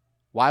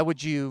 Why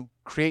would you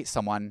create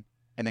someone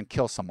and then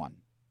kill someone?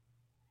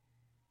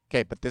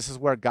 Okay, but this is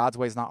where God's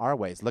ways, not our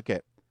ways. Look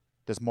at,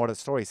 there's more to the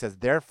story. He says,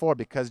 therefore,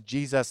 because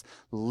Jesus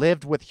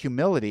lived with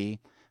humility,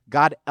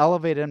 God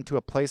elevated him to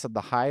a place of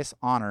the highest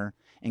honor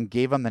and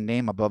gave him the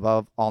name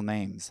above all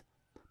names,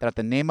 that at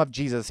the name of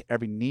Jesus,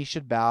 every knee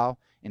should bow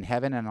in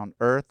heaven and on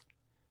earth,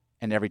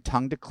 and every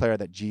tongue declare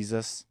that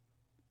Jesus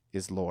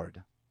is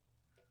Lord.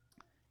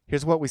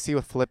 Here's what we see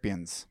with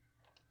Philippians.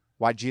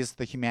 Why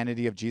the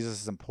humanity of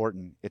Jesus is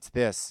important. It's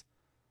this,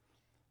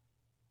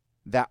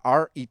 that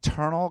our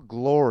eternal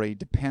glory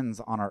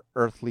depends on our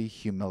earthly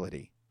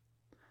humility.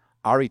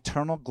 Our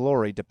eternal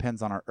glory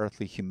depends on our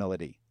earthly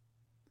humility.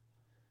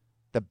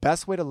 The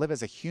best way to live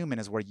as a human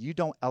is where you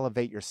don't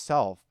elevate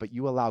yourself, but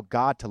you allow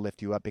God to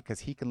lift you up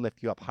because he can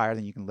lift you up higher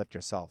than you can lift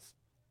yourself.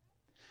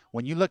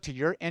 When you look to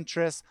your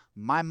interests,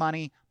 my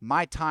money,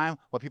 my time,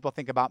 what people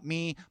think about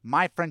me,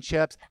 my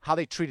friendships, how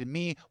they treated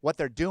me, what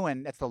they're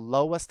doing, that's the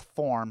lowest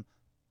form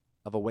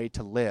of a way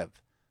to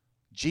live.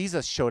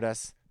 Jesus showed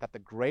us that the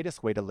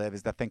greatest way to live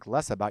is to think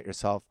less about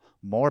yourself,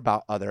 more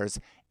about others,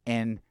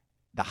 and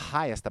the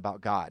highest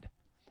about God.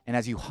 And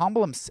as you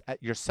humble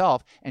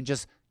yourself and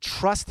just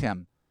trust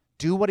him,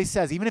 do what he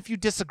says, even if you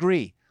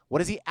disagree. What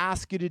does he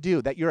ask you to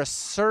do? That you're a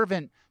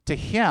servant to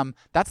him.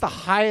 That's the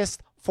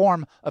highest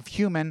form of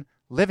human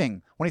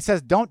living. When he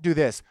says, don't do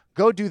this,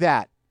 go do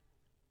that.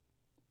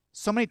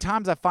 So many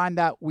times I find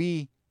that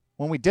when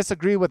we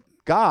disagree with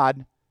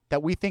God,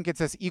 that we think it's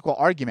this equal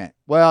argument.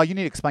 Well, you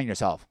need to explain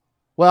yourself.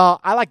 Well,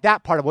 I like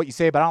that part of what you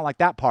say, but I don't like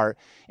that part.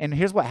 And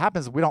here's what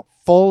happens. We don't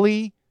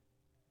fully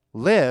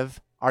live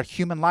our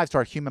human lives to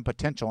our human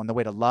potential and the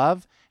way to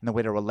love and the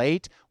way to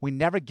relate. We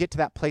never get to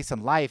that place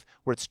in life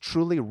where it's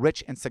truly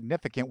rich and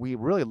significant. We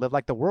really live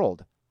like the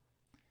world.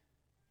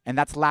 And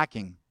that's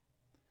lacking.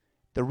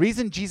 The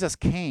reason Jesus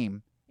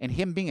came and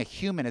him being a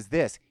human is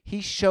this.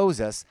 He shows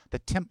us the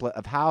template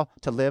of how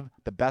to live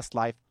the best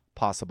life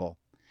possible.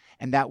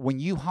 And that when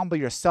you humble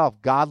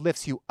yourself, God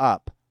lifts you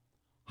up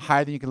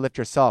higher than you can lift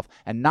yourself.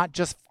 And not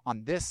just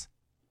on this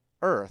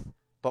earth,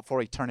 but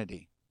for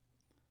eternity.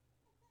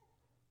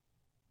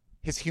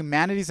 His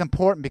humanity is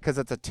important because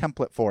it's a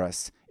template for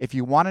us. If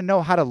you want to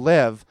know how to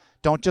live,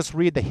 Don't just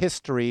read the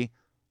history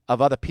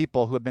of other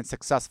people who have been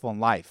successful in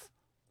life.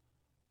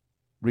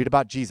 Read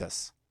about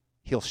Jesus.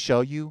 He'll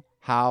show you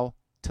how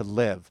to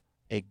live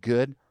a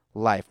good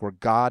life where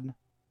God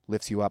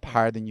lifts you up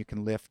higher than you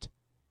can lift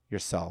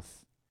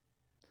yourself.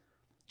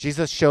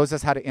 Jesus shows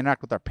us how to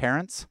interact with our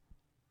parents,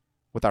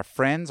 with our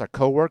friends, our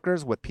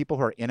coworkers, with people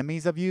who are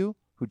enemies of you,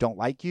 who don't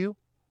like you.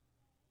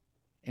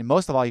 And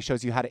most of all, he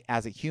shows you how to,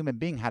 as a human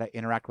being, how to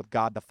interact with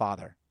God the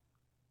Father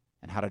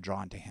and how to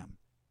draw into him.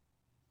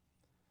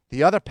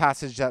 The other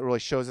passage that really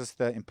shows us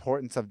the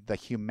importance of the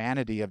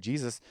humanity of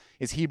Jesus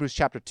is Hebrews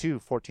chapter 2,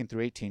 14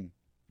 through 18.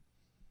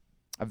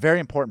 A very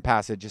important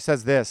passage. It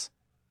says this: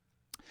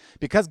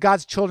 because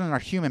God's children are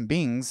human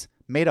beings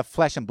made of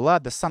flesh and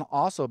blood, the Son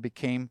also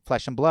became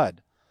flesh and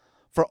blood.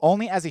 For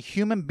only as a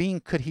human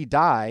being could he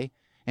die,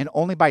 and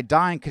only by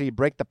dying could he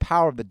break the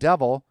power of the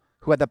devil,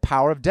 who had the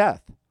power of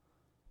death.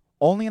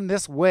 Only in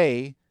this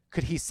way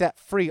could he set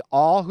free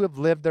all who have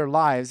lived their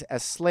lives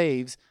as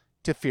slaves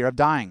to fear of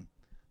dying.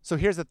 So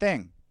here's the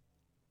thing.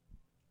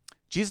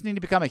 Jesus needed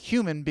to become a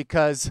human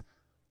because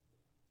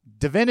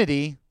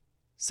divinity,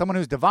 someone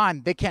who's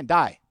divine, they can't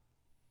die.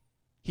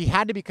 He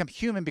had to become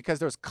human because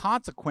there's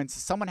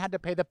consequences. Someone had to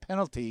pay the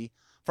penalty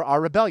for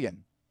our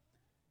rebellion.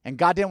 And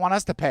God didn't want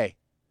us to pay.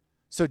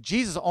 So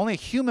Jesus, only a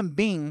human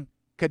being,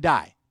 could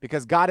die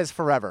because God is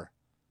forever.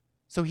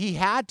 So he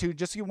had to,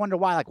 just so you wonder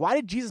why, why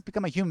did Jesus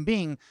become a human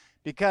being?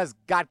 Because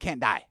God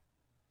can't die.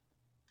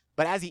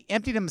 But as he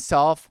emptied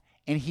himself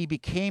and he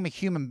became a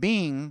human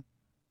being,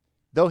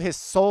 though his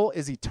soul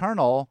is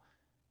eternal,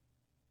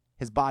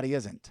 his body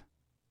isn't.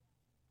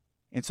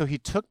 And so he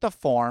took the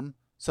form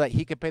so that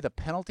he could pay the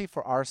penalty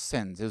for our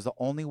sins. It was the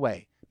only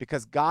way.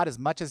 Because God, as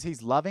much as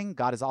he's loving,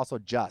 God is also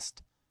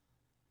just.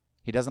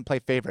 He doesn't play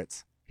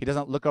favorites. He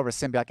doesn't look over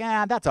sin and be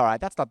like, that's all right.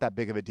 That's not that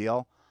big of a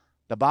deal.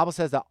 The Bible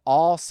says that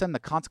all sin, the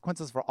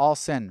consequences for all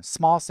sin,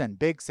 small sin,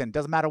 big sin,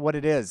 doesn't matter what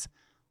it is,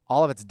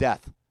 all of it's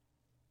death.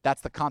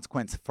 That's the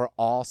consequence for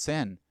all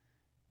sin.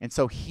 And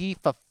so he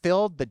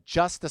fulfilled the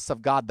justice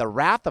of God, the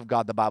wrath of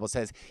God, the Bible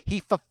says. He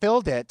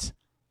fulfilled it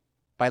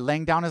by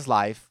laying down his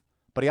life,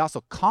 but he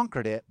also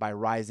conquered it by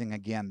rising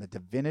again. The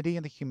divinity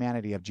and the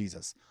humanity of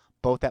Jesus,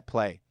 both at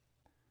play.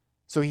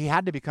 So he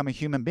had to become a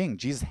human being.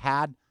 Jesus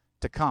had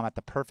to come at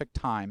the perfect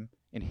time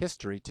in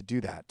history to do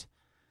that.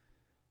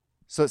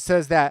 So it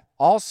says that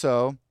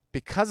also,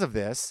 because of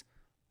this,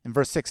 in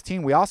verse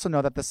 16, we also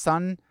know that the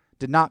Son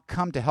did not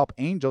come to help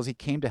angels. He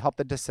came to help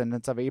the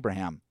descendants of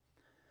Abraham.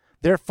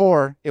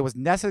 Therefore, it was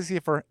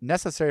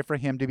necessary for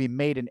him to be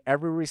made in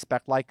every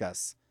respect like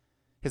us,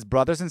 his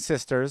brothers and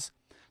sisters,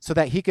 so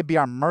that he could be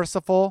our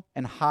merciful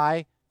and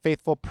high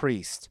faithful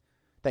priest,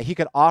 that he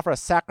could offer a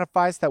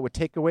sacrifice that would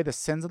take away the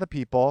sins of the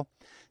people.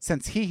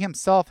 Since he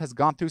himself has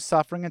gone through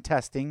suffering and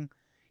testing,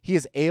 he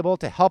is able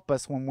to help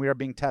us when we are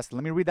being tested.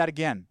 Let me read that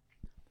again.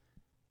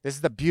 This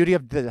is the beauty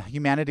of the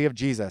humanity of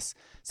Jesus.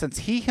 Since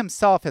he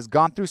himself has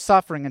gone through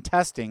suffering and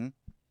testing,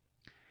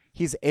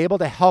 he's able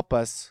to help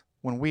us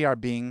when we are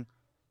being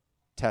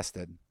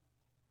tested.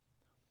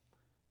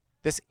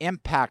 This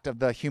impact of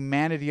the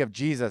humanity of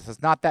Jesus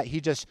is not that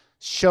he just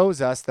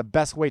shows us the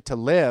best way to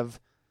live.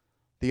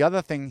 The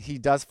other thing he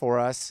does for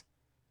us,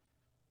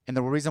 and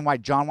the reason why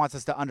John wants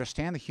us to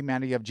understand the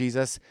humanity of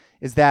Jesus,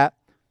 is that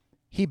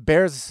he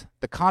bears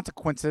the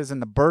consequences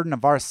and the burden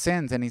of our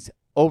sins, and he's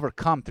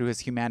overcome through his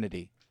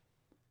humanity.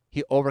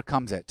 He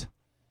overcomes it.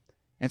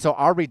 And so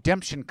our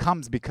redemption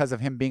comes because of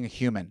him being a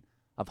human,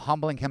 of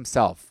humbling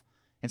himself.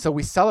 And so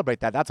we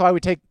celebrate that. That's why we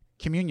take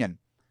communion.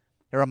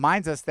 It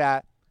reminds us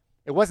that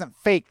it wasn't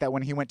fake that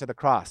when he went to the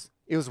cross.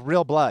 It was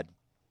real blood.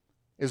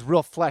 It was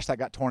real flesh that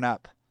got torn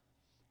up.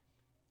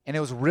 And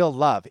it was real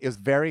love. It was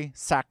very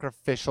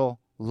sacrificial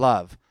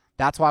love.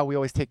 That's why we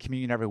always take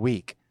communion every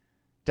week.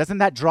 Doesn't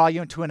that draw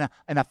you into an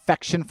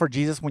affection for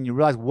Jesus when you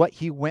realize what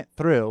he went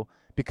through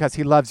because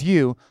he loves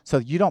you, so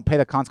you don't pay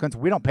the consequence?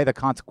 We don't pay the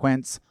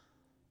consequence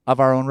of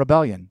our own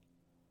rebellion.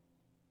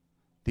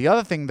 The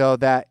other thing, though,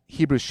 that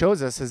Hebrews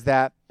shows us is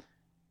that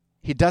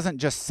he doesn't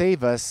just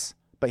save us,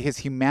 but his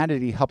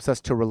humanity helps us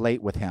to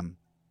relate with him.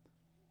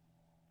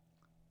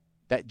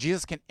 That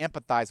Jesus can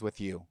empathize with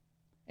you,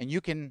 and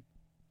you can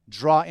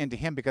draw into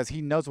him because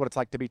he knows what it's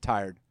like to be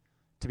tired,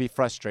 to be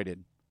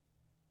frustrated.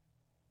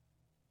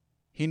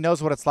 He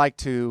knows what it's like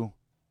to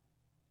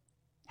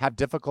have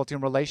difficulty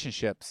in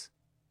relationships.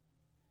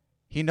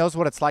 He knows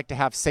what it's like to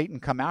have Satan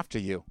come after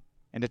you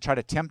and to try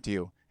to tempt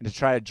you and to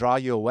try to draw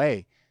you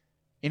away.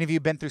 Any of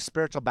you been through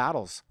spiritual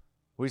battles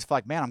where you just feel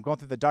like, man, I'm going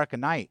through the dark of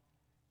night?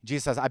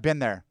 Jesus says, I've been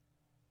there.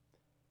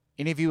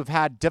 Any of you have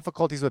had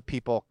difficulties with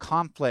people,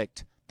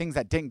 conflict, things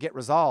that didn't get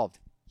resolved?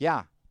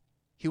 Yeah,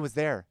 he was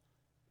there.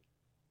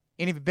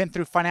 Any of you been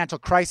through financial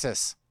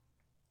crisis?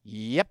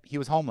 Yep, he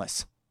was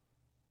homeless.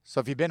 So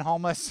if you've been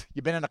homeless,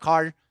 you've been in a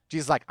car,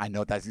 Jesus is like, I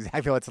know that's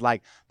exactly what it's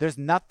like. There's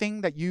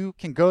nothing that you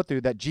can go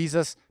through that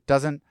Jesus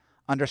doesn't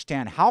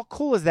understand. How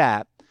cool is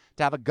that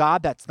to have a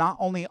God that's not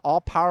only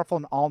all-powerful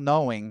and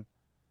all-knowing,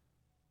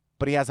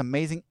 but he has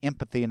amazing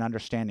empathy and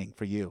understanding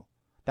for you?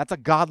 That's a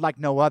God like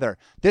no other.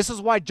 This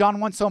is why John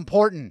 1's so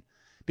important,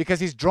 because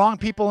he's drawing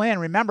people in.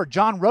 Remember,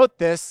 John wrote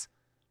this,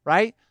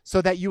 right?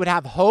 So that you would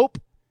have hope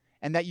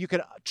and that you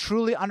could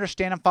truly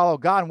understand and follow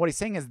God. And what he's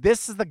saying is,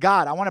 this is the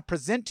God I want to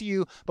present to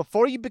you.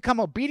 Before you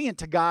become obedient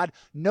to God,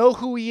 know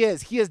who he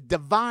is. He is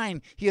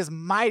divine. He is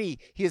mighty.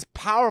 He is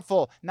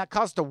powerful. And that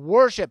calls us to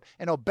worship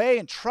and obey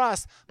and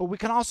trust. But we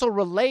can also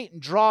relate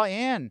and draw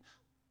in.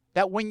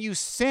 That when you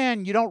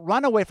sin, you don't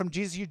run away from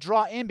Jesus. You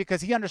draw in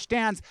because he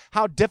understands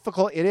how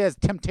difficult it is.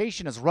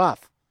 Temptation is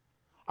rough.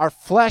 Our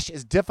flesh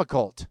is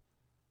difficult.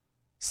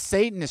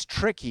 Satan is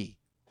tricky.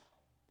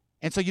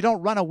 And so you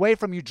don't run away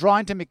from, you draw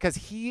into him because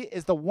he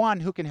is the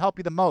one who can help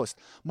you the most.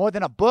 More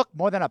than a book,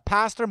 more than a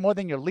pastor, more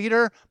than your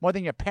leader, more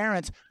than your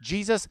parents,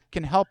 Jesus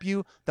can help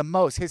you the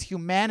most. His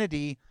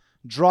humanity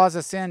draws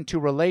us into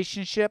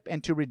relationship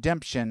and to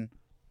redemption,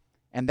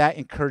 and that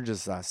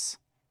encourages us.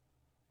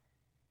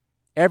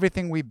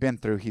 Everything we've been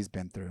through, he's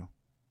been through.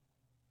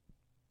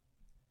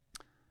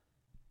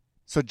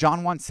 So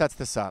John 1 sets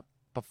this up.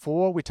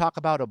 Before we talk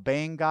about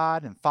obeying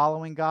God and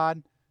following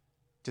God,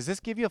 does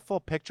this give you a full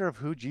picture of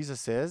who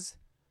Jesus is?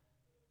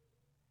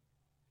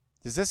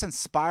 Does this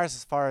inspire us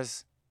as far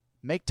as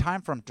make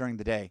time for him during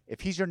the day?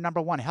 If he's your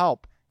number one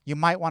help, you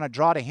might want to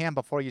draw to him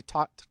before you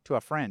talk to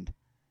a friend.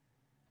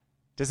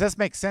 Does this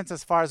make sense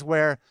as far as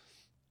where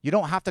you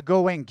don't have to go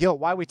away in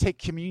guilt? Why we take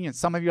communion?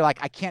 Some of you are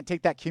like, I can't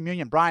take that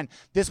communion. Brian,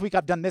 this week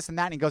I've done this and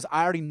that. And he goes,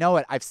 I already know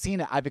it. I've seen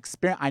it. I've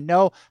experienced. I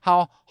know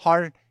how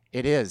hard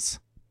it is.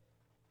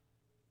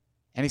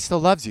 And he still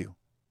loves you.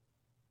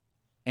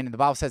 And the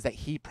Bible says that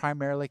he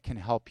primarily can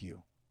help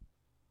you.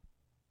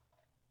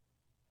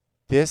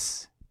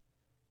 This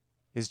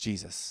is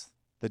Jesus,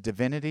 the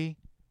divinity,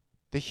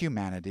 the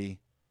humanity,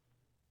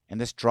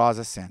 and this draws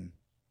us in.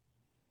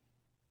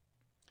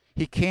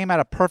 He came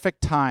at a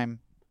perfect time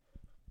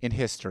in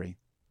history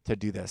to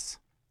do this.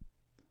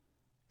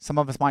 Some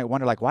of us might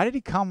wonder, like, why did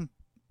he come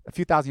a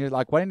few thousand years?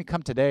 Like, why didn't he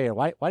come today? Or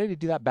why did he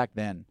do that back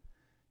then?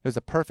 It was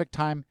a perfect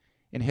time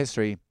in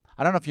history.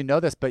 I don't know if you know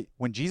this, but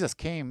when Jesus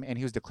came and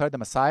he was declared the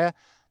Messiah,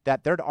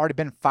 that there had already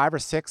been 5 or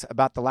 6,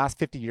 about the last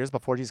 50 years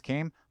before Jesus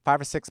came,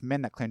 5 or 6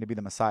 men that claimed to be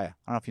the Messiah.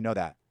 I don't know if you know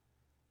that.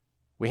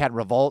 We had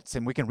revolts,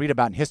 and we can read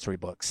about in history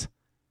books.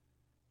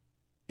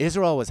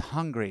 Israel was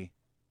hungry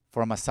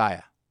for a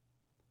Messiah.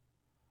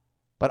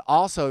 But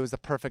also it was the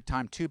perfect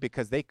time too,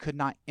 because they could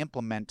not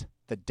implement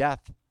the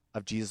death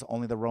of Jesus.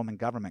 Only the Roman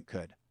government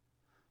could.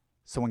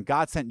 So when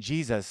God sent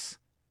Jesus,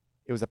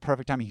 it was a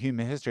perfect time in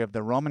human history of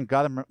the Roman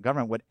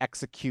government would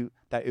execute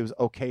that it was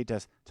okay to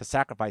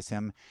sacrifice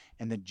him.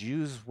 And the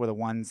Jews were the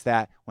ones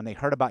that, when they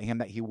heard about him,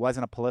 that he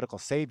wasn't a political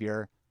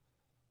savior,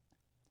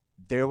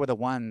 they were the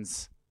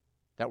ones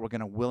that were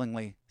going to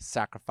willingly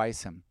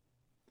sacrifice him.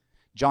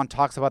 John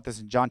talks about this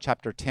in John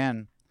chapter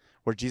 10,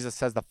 where Jesus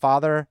says, the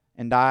Father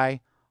and I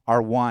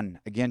are one.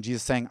 Again,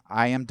 Jesus saying,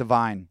 I am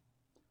divine.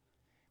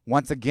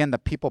 Once again, the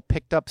people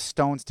picked up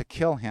stones to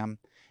kill him.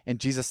 And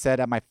Jesus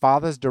said, at my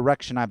Father's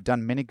direction, I've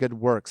done many good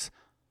works.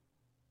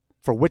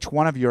 For which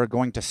one of you are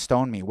going to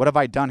stone me? What have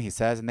I done, he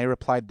says. And they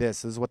replied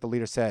this is what the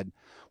leader said.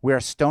 We are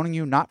stoning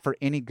you not for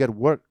any good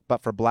work,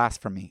 but for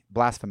blasphemy.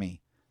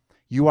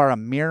 You are a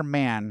mere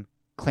man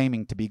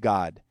claiming to be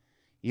God.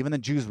 Even the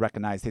Jews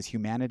recognized his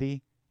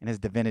humanity and his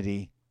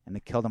divinity, and they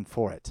killed him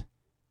for it.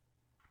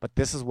 But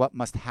this is what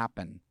must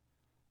happen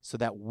so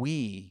that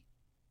we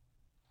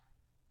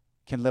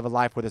can live a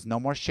life where there's no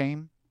more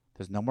shame,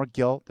 there's no more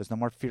guilt, there's no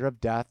more fear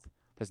of death,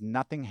 there's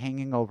nothing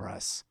hanging over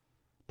us,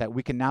 that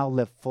we can now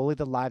live fully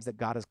the lives that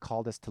God has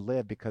called us to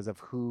live because of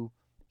who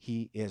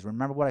he is.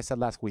 Remember what I said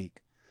last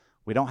week.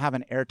 We don't have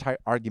an airtight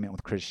argument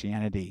with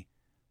Christianity.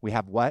 We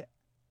have what?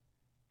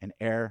 An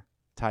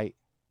airtight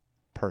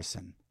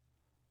person.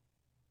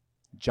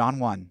 John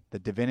 1, the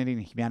divinity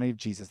and humanity of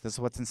Jesus. This is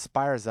what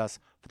inspires us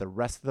for the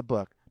rest of the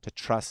book to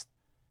trust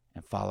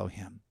and follow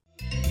him.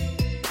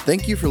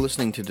 Thank you for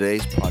listening to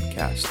today's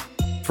podcast.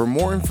 For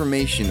more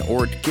information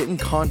or to get in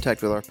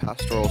contact with our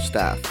pastoral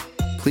staff,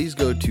 please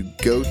go to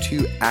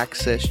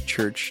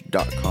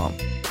gotoaccesschurch.com.